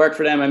did a bit of work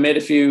for them. I made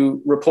a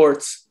few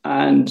reports.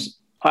 And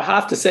I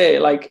have to say,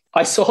 like,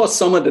 I saw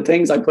some of the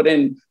things I put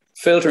in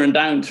filtering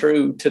down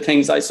through to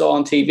things I saw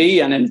on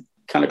TV and in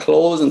kind of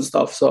clothes and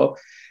stuff. So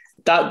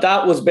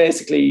that was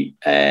basically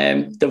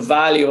the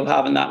value of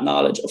having that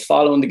knowledge, of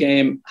following the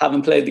game,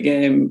 having played the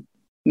game,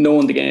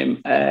 knowing the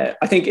game. I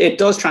think it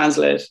does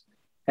translate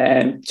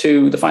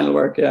to the final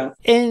work, yeah.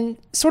 And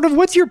sort of,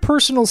 what's your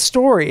personal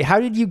story? How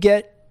did you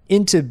get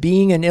into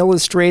being an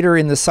illustrator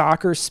in the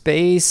soccer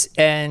space?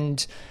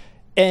 And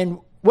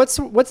what's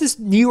this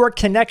New York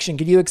connection?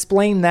 Could you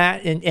explain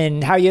that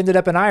and how you ended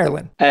up in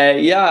Ireland?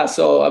 Yeah,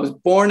 so I was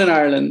born in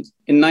Ireland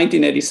in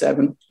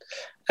 1987.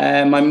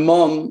 My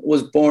mum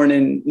was born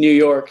in New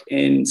York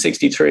in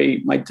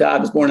 63. My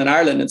dad was born in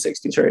Ireland in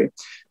 63.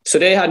 So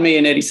they had me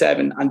in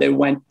 87 and they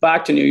went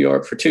back to New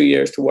York for 2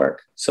 years to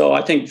work. So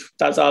I think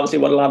that's obviously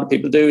what a lot of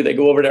people do. They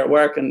go over there,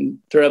 work, and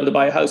they're able to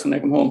buy a house when they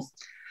come home.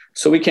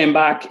 So we came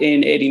back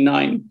in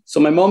 89. So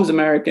my mum's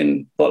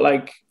American, but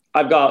like,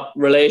 I've got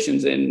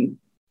relations in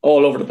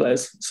all over the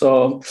place.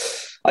 So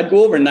I'd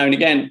go over now and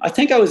again. I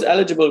think I was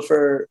eligible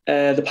for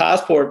the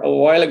passport a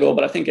while ago,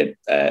 but I think it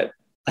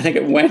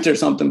went or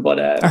something, but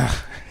I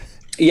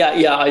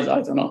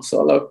don't know.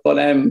 So look, but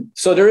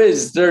so there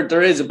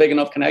is a big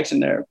enough connection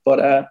there.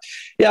 But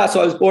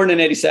so I was born in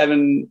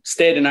 87,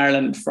 stayed in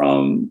Ireland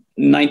from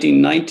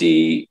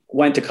 1990,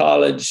 went to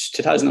college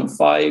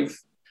 2005.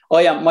 Oh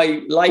yeah,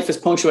 my life is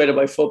punctuated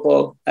by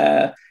football.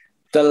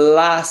 The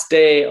last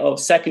day of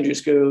secondary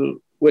school,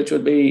 which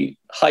would be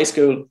high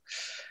school,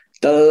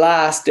 the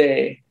last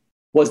day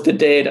was the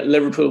day that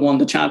Liverpool won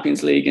the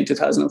Champions League in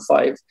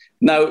 2005.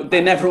 Now,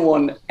 they never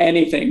won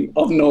anything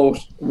of note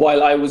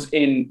while I was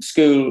in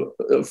school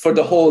for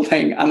the whole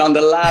thing. And on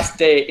the last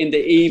day in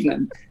the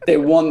evening, they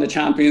won the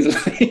Champions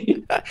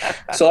League.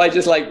 So I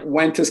just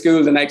went to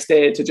school the next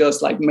day to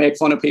just make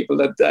fun of people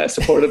that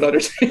supported other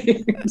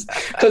teams,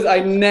 because I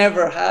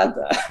never had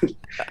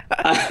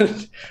that.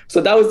 And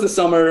so that was the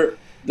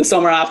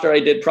summer after I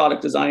did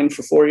product design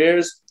for 4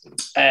 years.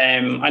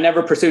 I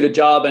never pursued a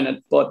job in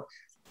it, but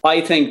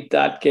I think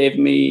that gave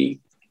me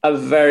a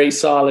very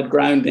solid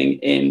grounding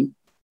in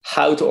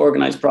how to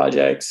organize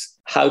projects,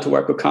 how to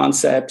work with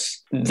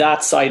concepts,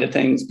 that side of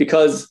things.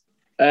 Because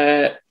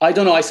I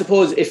don't know. I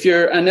suppose if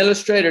you're an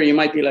illustrator, you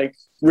might be like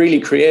really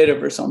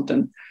creative or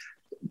something.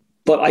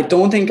 But I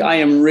don't think I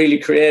am really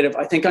creative.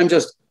 I think I'm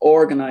just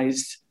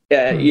organized.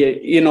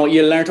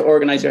 You learn to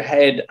organize your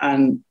head,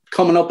 and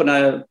coming up with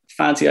a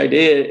fancy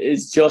idea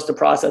is just a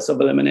process of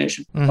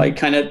elimination. Like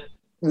kind of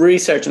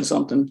researching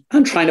something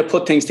and trying to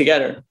put things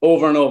together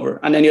over and over,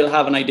 and then you'll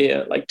have an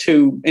idea. Like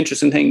two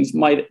interesting things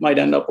might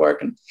end up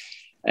working.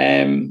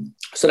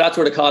 So that's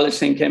where the college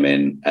thing came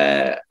in.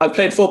 I've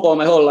played football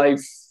my whole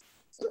life.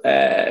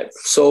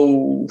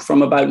 So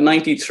from about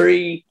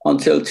 93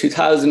 until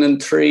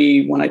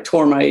 2003, when I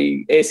tore my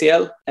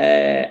ACL,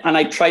 and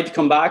I tried to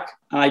come back,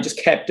 and I just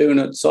kept doing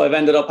it. So I've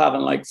ended up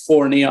having like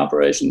 4 knee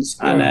operations,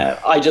 and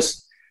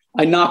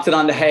I knocked it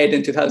on the head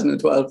in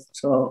 2012.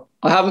 So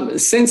I haven't,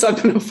 since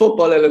I've been a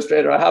football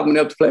illustrator, I haven't been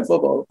able to play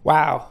football.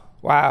 Wow.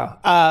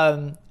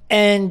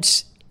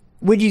 And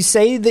would you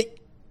say that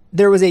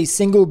there was a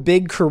single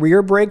big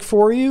career break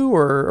for you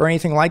or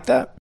anything like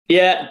that?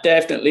 Yeah,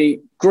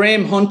 definitely.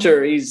 Graham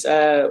Hunter, he's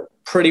a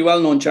pretty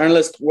well-known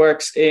journalist,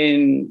 works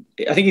in,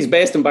 I think he's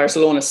based in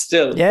Barcelona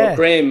still. Yeah.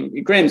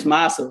 But Graham's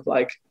massive.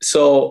 Like,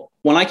 so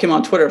when I came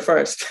on Twitter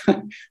first,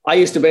 I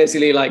used to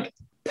basically like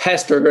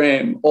pester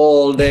Graham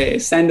all day,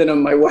 sending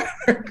him my work.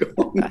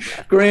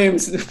 Graham,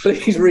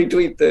 please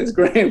retweet this.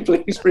 Graham,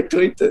 please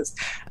retweet this.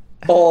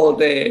 All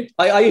day.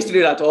 I used to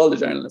do that to all the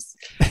journalists.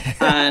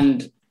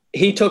 And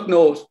he took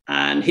note,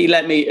 and he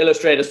let me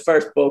illustrate his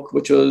first book,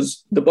 which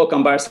was the book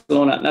on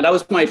Barcelona. Now, that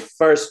was my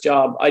first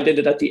job. I did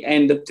it at the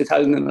end of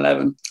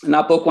 2011. And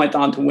that book went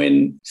on to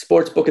win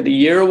Sports Book of the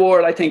Year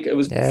award. I think it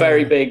was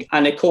very big.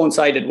 And it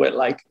coincided with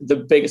like the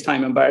biggest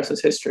time in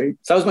Barca's history.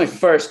 So that was my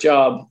first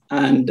job.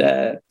 And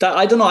that,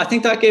 I don't know, I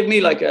think that gave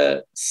me like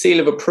a seal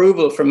of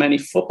approval for many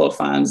football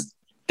fans.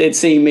 They'd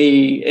see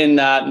me in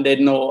that and they'd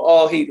know,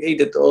 oh, he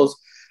did those.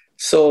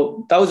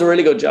 So that was a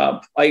really good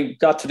job. I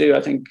got to do,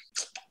 I think,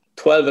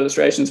 12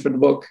 illustrations for the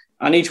book,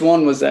 and each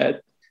one was I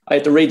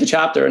had to read the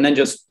chapter and then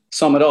just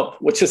sum it up,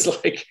 which is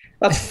like,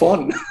 that's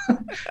fun.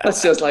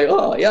 That's just like,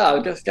 oh yeah,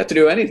 I'll just get to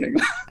do anything.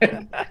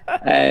 That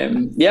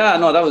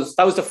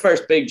was the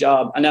first big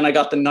job, and then I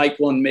got the Nike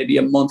one maybe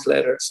a month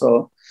later.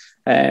 So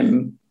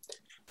it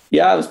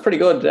was pretty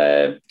good.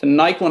 The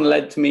Nike one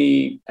led to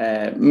me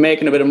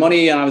making a bit of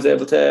money, and I was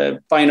able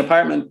to buy an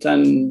apartment,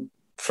 and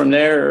from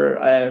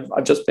there,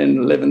 I've just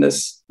been living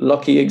this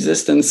lucky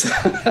existence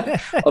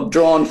of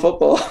drawing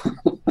football.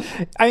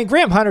 I mean,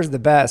 Graham Hunter's the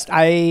best.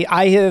 I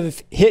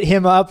have hit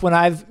him up when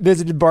I've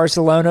visited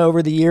Barcelona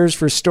over the years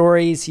for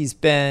stories. He's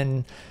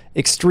been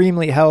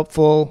extremely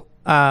helpful.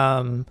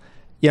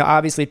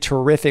 Obviously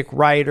terrific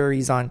writer.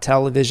 He's on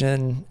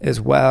television as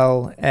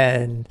well.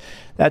 And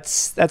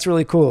that's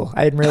really cool.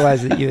 I didn't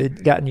realize that you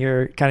had gotten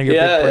your big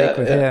break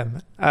with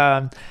him.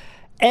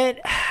 And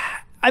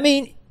I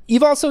mean,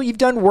 You've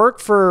done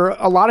work for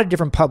a lot of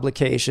different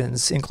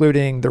publications,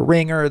 including The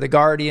Ringer, The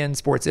Guardian,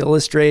 Sports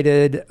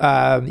Illustrated.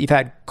 You've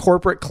had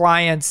corporate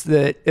clients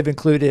that have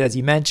included, as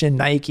you mentioned,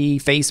 Nike,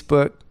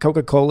 Facebook,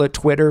 Coca-Cola,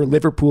 Twitter,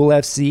 Liverpool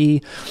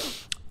FC.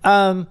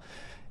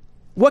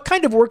 What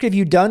kind of work have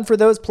you done for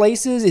those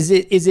places?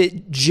 Is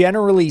it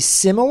generally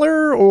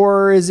similar,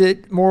 or is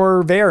it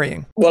more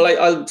varying? Well,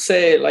 I'll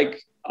say,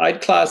 like,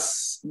 I'd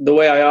class the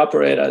way I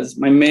operate as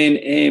my main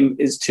aim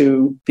is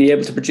to be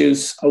able to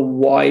produce a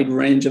wide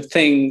range of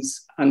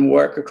things and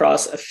work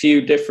across a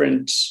few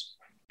different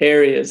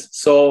areas.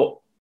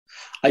 So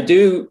I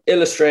do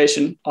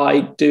illustration, I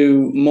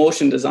do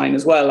motion design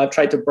as well. I've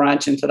tried to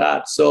branch into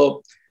that.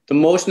 So the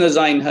motion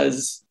design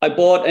I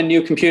bought a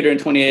new computer in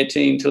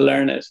 2018 to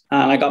learn it.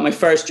 And I got my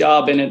first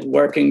job in it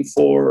working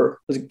for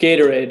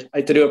Gatorade. I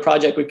had to do a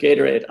project with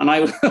Gatorade. And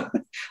I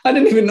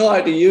didn't even know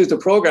how to use the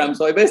program.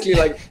 So I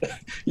basically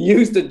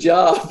used the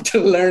job to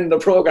learn the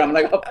program, and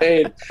I got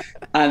paid.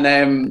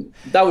 And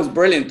that was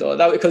brilliant though,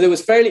 because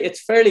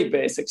it's fairly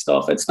basic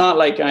stuff. It's not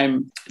like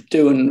I'm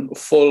doing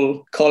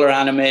full color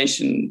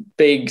animation,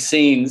 big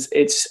scenes.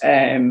 It's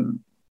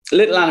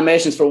little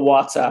animations for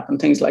WhatsApp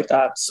and things like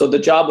that. So the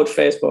job with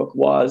Facebook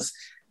was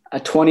a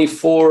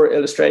 24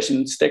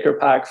 illustration sticker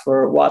pack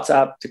for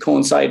WhatsApp to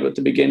coincide with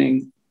the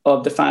beginning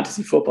of the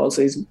fantasy football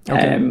season.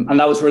 Okay. And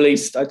that was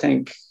released, I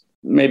think,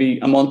 maybe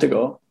a month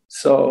ago.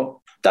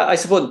 So I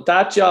suppose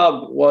that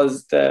job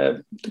was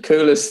the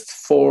coolest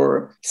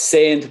for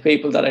saying to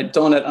people that I'd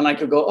done it, and I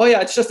could go, oh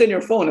yeah, it's just in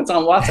your phone, it's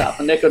on WhatsApp,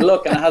 and they could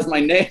look and it has my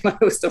name.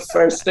 It was the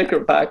first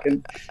sticker pack,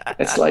 and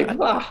it's like,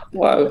 wow.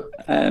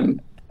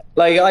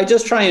 I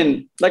try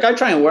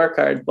and work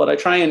hard, but I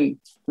try and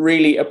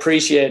really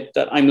appreciate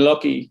that I'm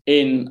lucky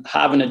in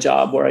having a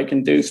job where I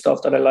can do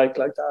stuff that I like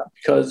that,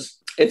 because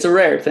it's a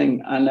rare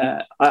thing. And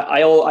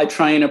I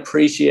try and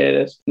appreciate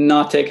it,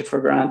 not take it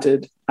for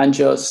granted, and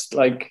just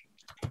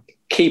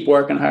keep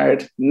working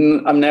hard.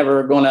 I'm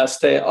never going to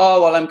stay,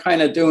 I'm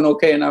kind of doing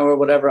okay now or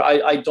whatever.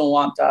 I don't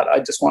want that. I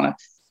just want to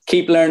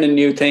keep learning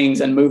new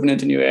things and moving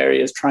into new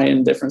areas,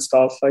 trying different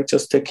stuff,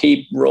 just to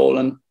keep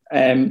rolling.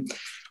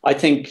 I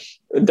think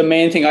the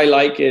main thing I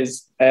like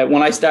is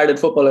when I started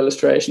Football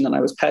Illustration and I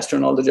was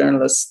pestering all the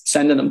journalists,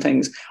 sending them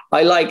things,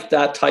 I like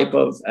that type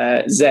of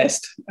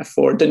zest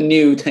for the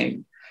new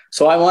thing.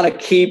 So I want to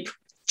keep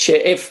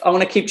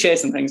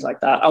chasing things like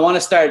that. I want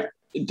to start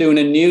doing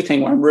a new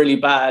thing where I'm really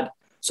bad,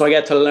 so I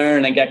get to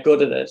learn and get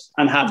good at it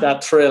and have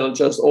that thrill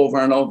just over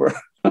and over.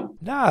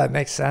 No, it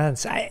makes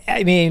sense.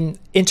 I mean,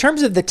 in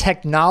terms of the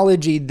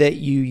technology that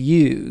you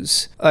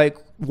use, like,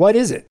 what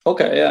is it?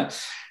 Okay, yeah.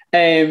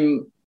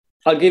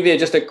 I'll give you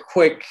just a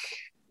quick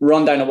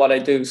rundown of what I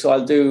do. So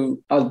I'll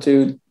do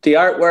the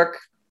artwork.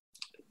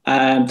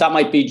 That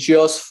might be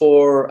just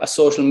for a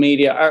social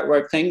media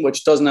artwork thing,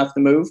 which doesn't have to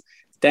move.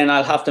 Then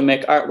I'll have to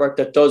make artwork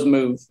that does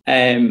move.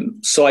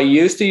 So I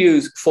used to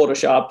use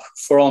Photoshop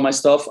for all my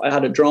stuff. I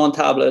had a drawing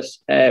tablet,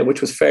 which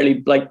was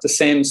fairly like the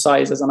same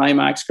size as an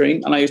iMac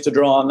screen, and I used to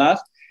draw on that.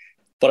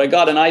 But I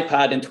got an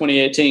iPad in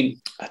 2018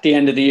 at the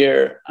end of the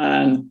year,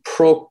 and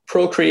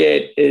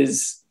Procreate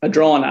is a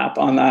drawing app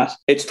on that.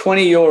 It's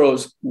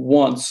 €20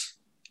 once.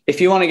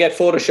 If you want to get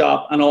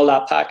Photoshop and all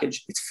that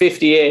package, it's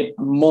 $58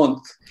 a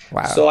month.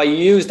 Wow. So I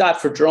use that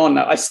for drawing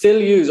now. I still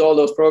use all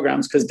those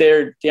programs because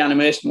they're the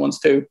animation ones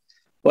too.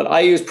 But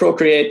I use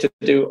Procreate to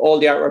do all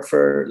the artwork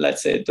for,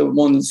 let's say, the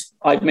ones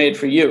I've made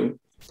for you.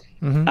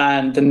 Mm-hmm.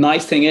 And the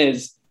nice thing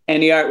is,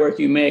 any artwork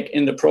you make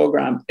in the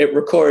program, it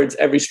records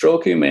every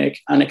stroke you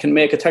make, and it can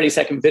make a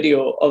 30-second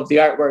video of the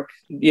artwork.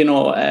 You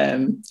know,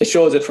 it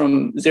shows it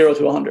from 0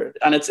 to 100,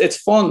 and it's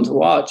fun to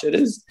watch. It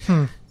is.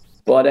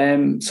 But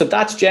so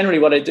that's generally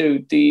what I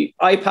do. The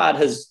iPad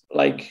has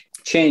like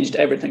changed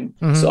everything.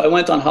 Mm-hmm. So I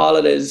went on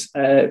holidays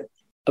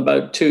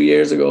about 2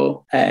 years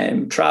ago,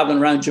 traveling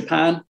around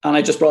Japan, and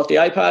I just brought the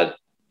iPad,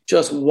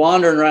 just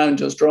wandering around,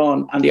 just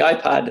drawing, and the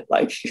iPad,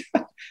 like,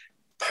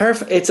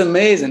 perfect. It's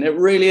amazing. It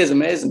really is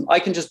amazing. I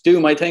can just do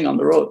my thing on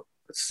the road.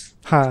 It's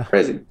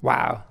crazy.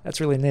 Wow,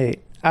 that's really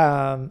neat.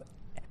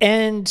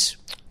 And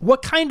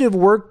what kind of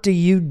work do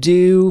you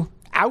do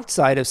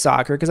outside of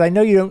soccer? Because I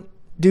know you don't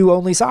do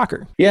only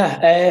soccer.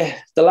 Yeah,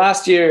 the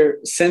last year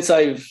since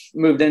I've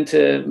moved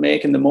into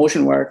making the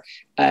motion work,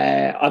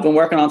 I've been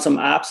working on some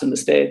apps in the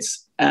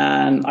States,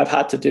 and I've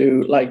had to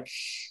do like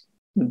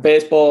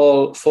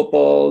baseball,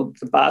 football,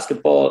 the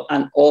basketball,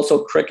 and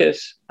also cricket.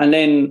 And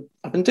then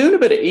I've been doing a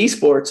bit of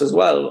esports as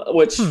well,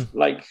 which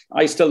like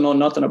I still know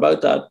nothing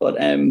about that.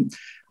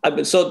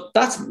 But so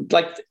that's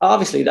like,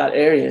 obviously that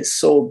area is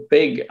so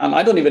big, and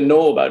I don't even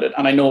know about it,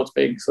 and I know it's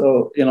big.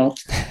 So, you know,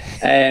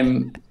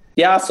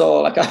 yeah.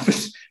 So like I've been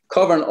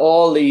covering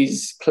all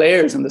these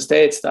players in the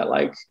States that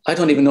like, I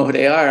don't even know who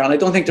they are. And I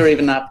don't think they're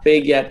even that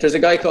big yet. There's a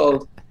guy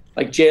called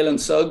like Jalen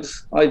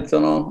Suggs. I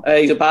don't know.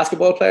 He's a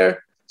basketball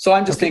player. So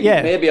I'm just thinking,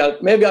 maybe I'll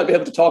be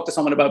able to talk to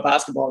someone about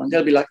basketball, and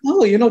they'll be like,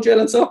 "Oh, you know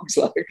Jalen Suggs."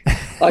 Like,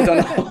 I don't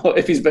know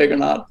if he's big or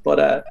not,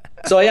 but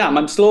so I am.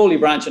 I'm slowly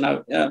branching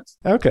out. Yeah.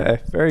 Okay.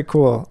 Very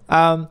cool.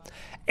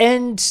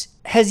 And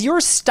has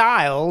your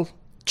style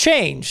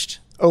changed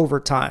over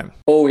time?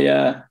 Oh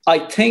yeah. I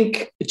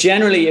think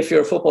generally, if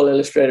you're a football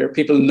illustrator,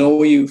 people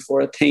know you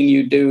for a thing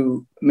you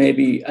do,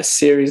 maybe a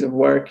series of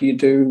work you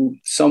do,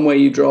 some way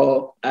you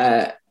draw.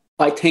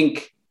 I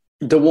think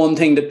the one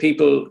thing that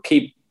people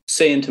keep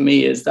saying to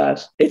me is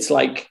that it's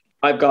like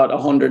I've got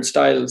 100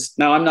 styles.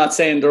 Now, I'm not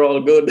saying they're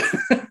all good.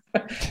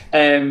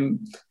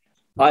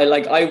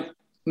 I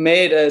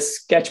made a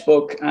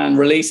sketchbook and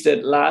released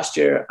it last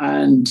year,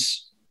 and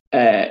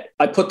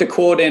I put the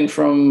quote in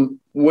from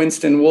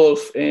Winston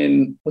Wolfe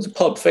in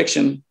Pulp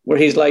Fiction, where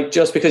he's like,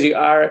 just because you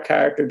are a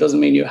character doesn't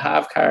mean you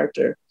have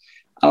character.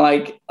 And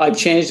like, I've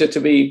changed it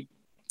to be,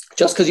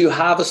 just because you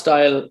have a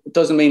style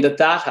doesn't mean that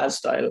has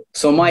style.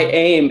 So my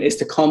aim is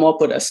to come up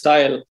with a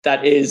style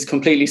that is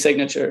completely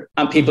signature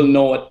and people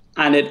know it,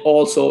 and it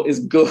also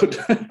is good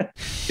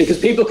because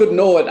people could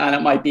know it and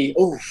it might be,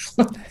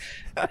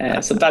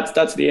 so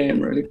that's the aim,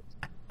 really.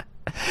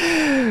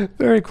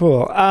 Very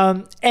cool.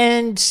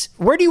 And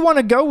where do you want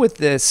to go with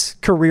this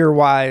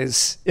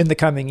career-wise in the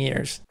coming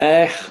years?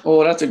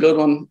 That's a good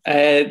one.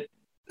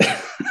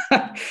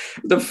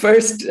 The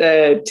first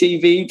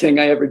TV thing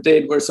I ever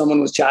did where someone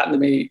was chatting to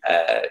me,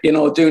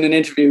 doing an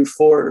interview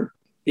for,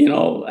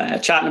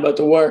 chatting about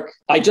the work.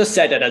 I just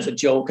said it as a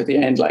joke at the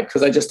end, like,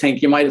 because I just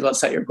think you might as well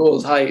set your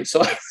goals high.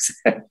 So I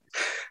said,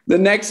 the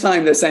next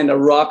time they send a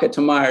rocket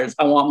to Mars,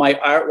 I want my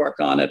artwork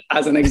on it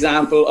as an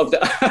example of the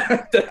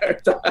art that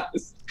Earth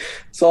has.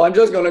 So I'm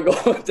just going to go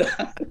with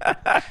that.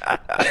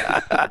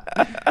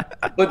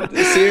 But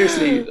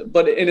seriously,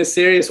 in a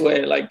serious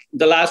way, like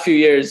the last few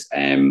years,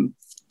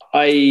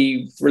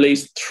 I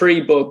released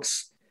 3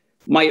 books.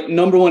 My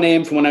number one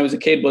aim from when I was a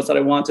kid was that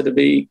I wanted to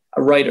be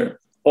a writer,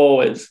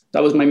 always.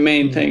 That was my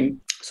main thing.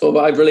 So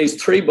I've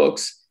released 3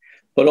 books,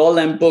 but all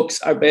them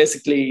books are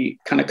basically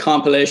kind of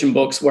compilation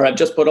books where I've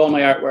just put all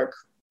my artwork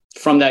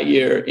from that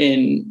year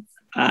in.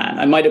 And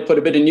I might have put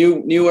a bit of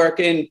new work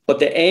in, but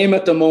the aim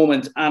at the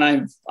moment,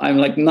 and I'm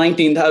like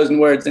 19,000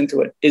 words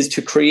into it, is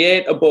to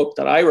create a book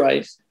that I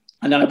write,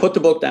 and then I put the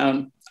book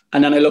down,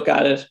 and then I look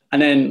at it,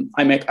 and then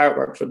I make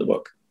artwork for the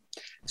book.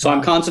 So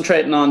I'm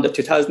concentrating on the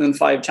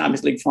 2005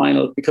 Champions League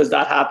final because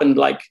that happened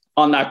like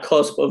on that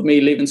cusp of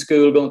me leaving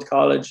school, going to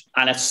college.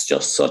 And it's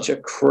just such a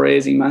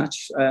crazy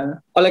match.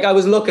 I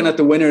was looking at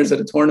the winners of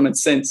the tournament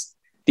since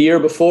the year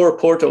before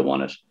Porto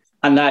won it.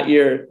 And that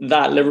year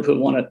that Liverpool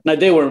won it. Now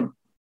they were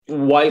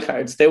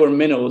wildcards. They were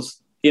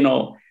minnows, you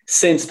know.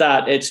 Since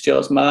that, it's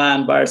just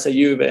Milan, Barca,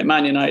 Juve,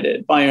 Man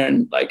United,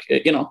 Bayern,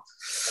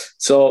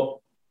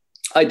 So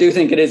I do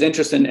think it is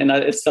interesting in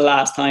that it's the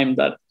last time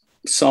that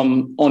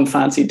some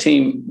unfancy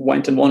team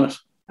went and won it.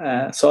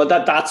 So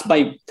that's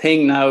my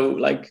thing now.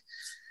 Like,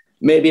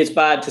 maybe it's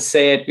bad to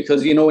say it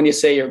because, you know, when you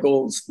say your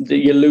goals,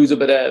 you lose a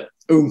bit of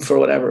oomph or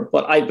whatever.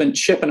 But I've been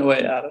chipping away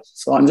at it.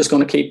 So I'm just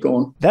going to keep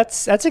going.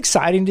 That's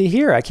exciting to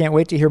hear. I can't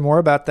wait to hear more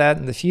about that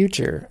in the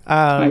future.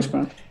 Thanks,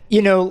 man.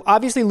 You know,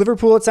 obviously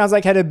Liverpool, it sounds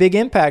like, had a big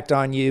impact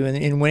on you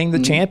in winning the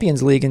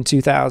Champions League in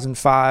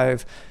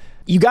 2005.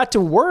 You got to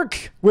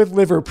work with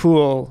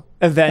Liverpool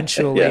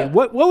eventually. Yeah.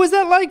 What was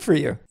that like for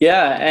you?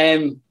 Yeah,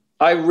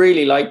 I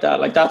really like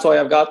that. Like, that's why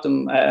I've got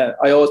them.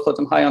 I always put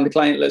them high on the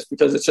client list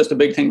because it's just a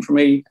big thing for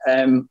me.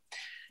 They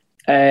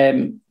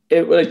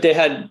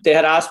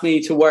had asked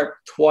me to work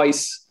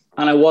twice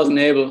and I wasn't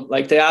able.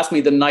 Like, they asked me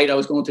the night I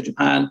was going to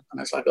Japan and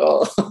I was like,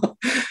 oh.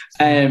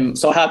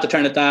 So I had to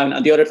turn it down.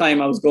 And the other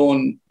time I was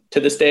going to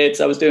the States,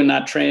 I was doing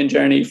that train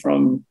journey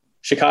from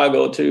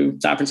Chicago to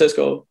San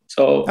Francisco.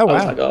 So I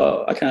was like,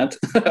 oh, I can't,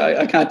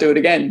 I can't do it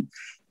again.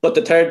 But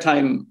the third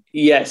time,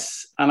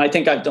 yes. And I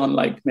think I've done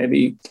like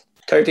maybe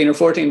 13 or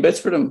 14 bits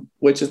for them,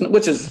 which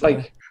is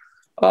like,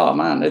 oh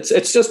man,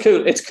 it's just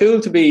cool. It's cool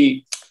to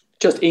be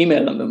just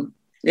emailing them.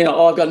 You know,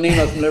 oh, I've got an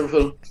email from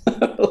Liverpool.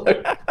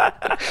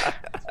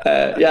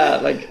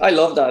 I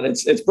love that.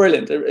 It's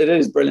brilliant. It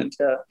is brilliant.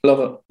 Yeah, love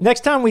it.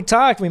 Next time we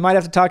talk, we might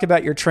have to talk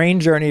about your train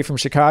journey from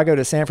Chicago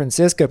to San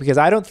Francisco because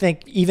I don't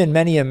think even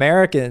many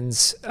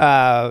Americans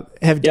have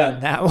done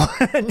that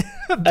one.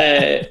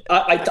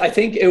 I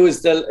think it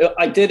was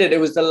it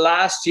was the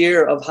last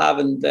year of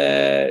having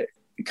the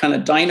kind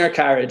of diner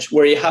carriage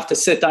where you have to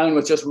sit down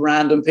with just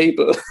random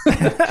people.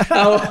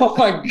 Oh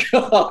my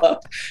God.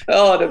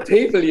 Oh, the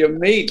people you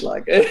meet,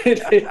 like,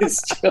 it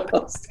is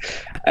just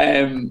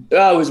it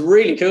was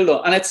really cool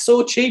though. And it's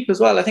so cheap as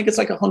well. I think it's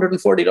like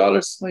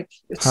 $140. Like,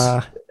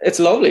 it's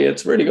lovely.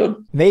 It's really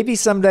good. Maybe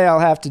someday I'll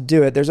have to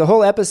do it. There's a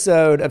whole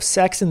episode of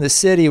Sex and the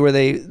City where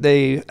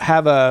they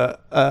have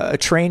a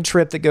train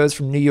trip that goes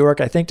from New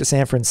York, I think, to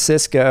San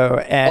Francisco.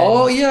 And,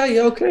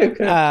 okay.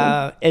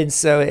 And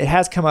so it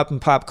has come up in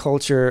pop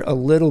culture a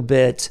little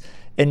bit.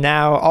 And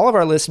now all of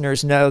our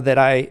listeners know that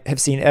I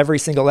have seen every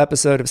single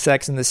episode of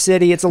Sex and the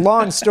City. It's a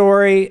long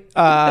story. It's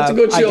a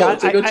good show.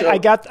 I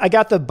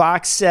got the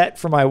box set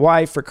for my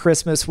wife for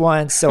Christmas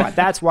once, so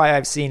that's why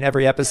I've seen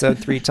every episode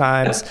 3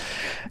 times.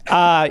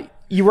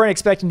 You weren't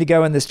expecting to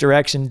go in this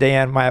direction,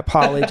 Dan. My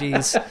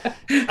apologies.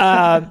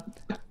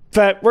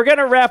 But we're going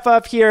to wrap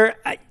up here.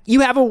 You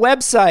have a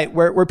website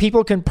where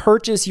people can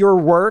purchase your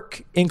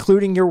work,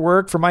 including your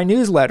work for my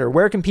newsletter.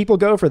 Where can people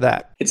go for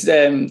that? It's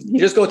you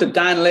just go to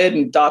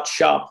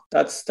danlayden.shop.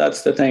 That's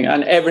the thing.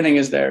 And everything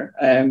is there.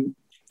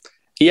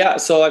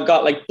 So I've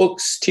got like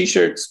books,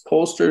 t-shirts,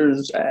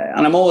 posters,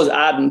 and I'm always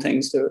adding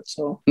things to it.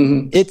 So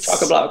it's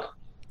chock-a-block.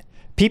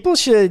 People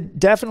should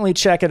definitely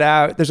check it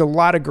out. There's a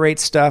lot of great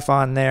stuff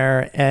on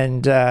there.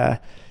 And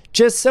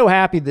just so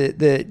happy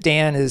that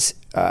Dan has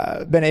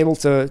been able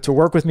to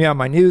work with me on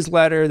my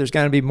newsletter. There's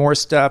going to be more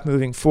stuff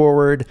moving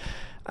forward.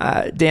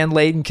 Dan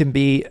Layden can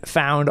be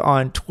found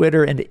on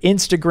Twitter and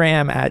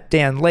Instagram at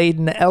Dan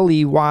Layden,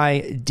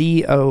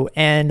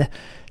 Leydon.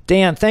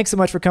 Dan, thanks so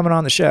much for coming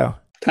on the show.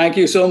 Thank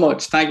you so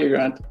much. Thank you,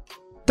 Grant.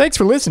 Thanks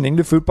for listening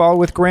to Football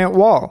with Grant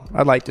Wahl.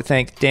 I'd like to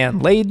thank Dan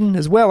Layden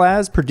as well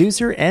as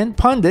producer and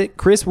pundit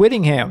Chris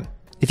Whittingham.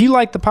 If you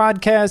like the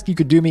podcast, you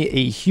could do me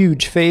a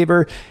huge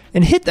favor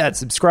and hit that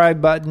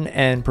subscribe button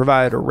and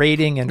provide a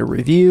rating and a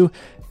review.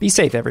 Be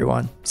safe,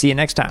 everyone. See you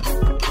next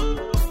time.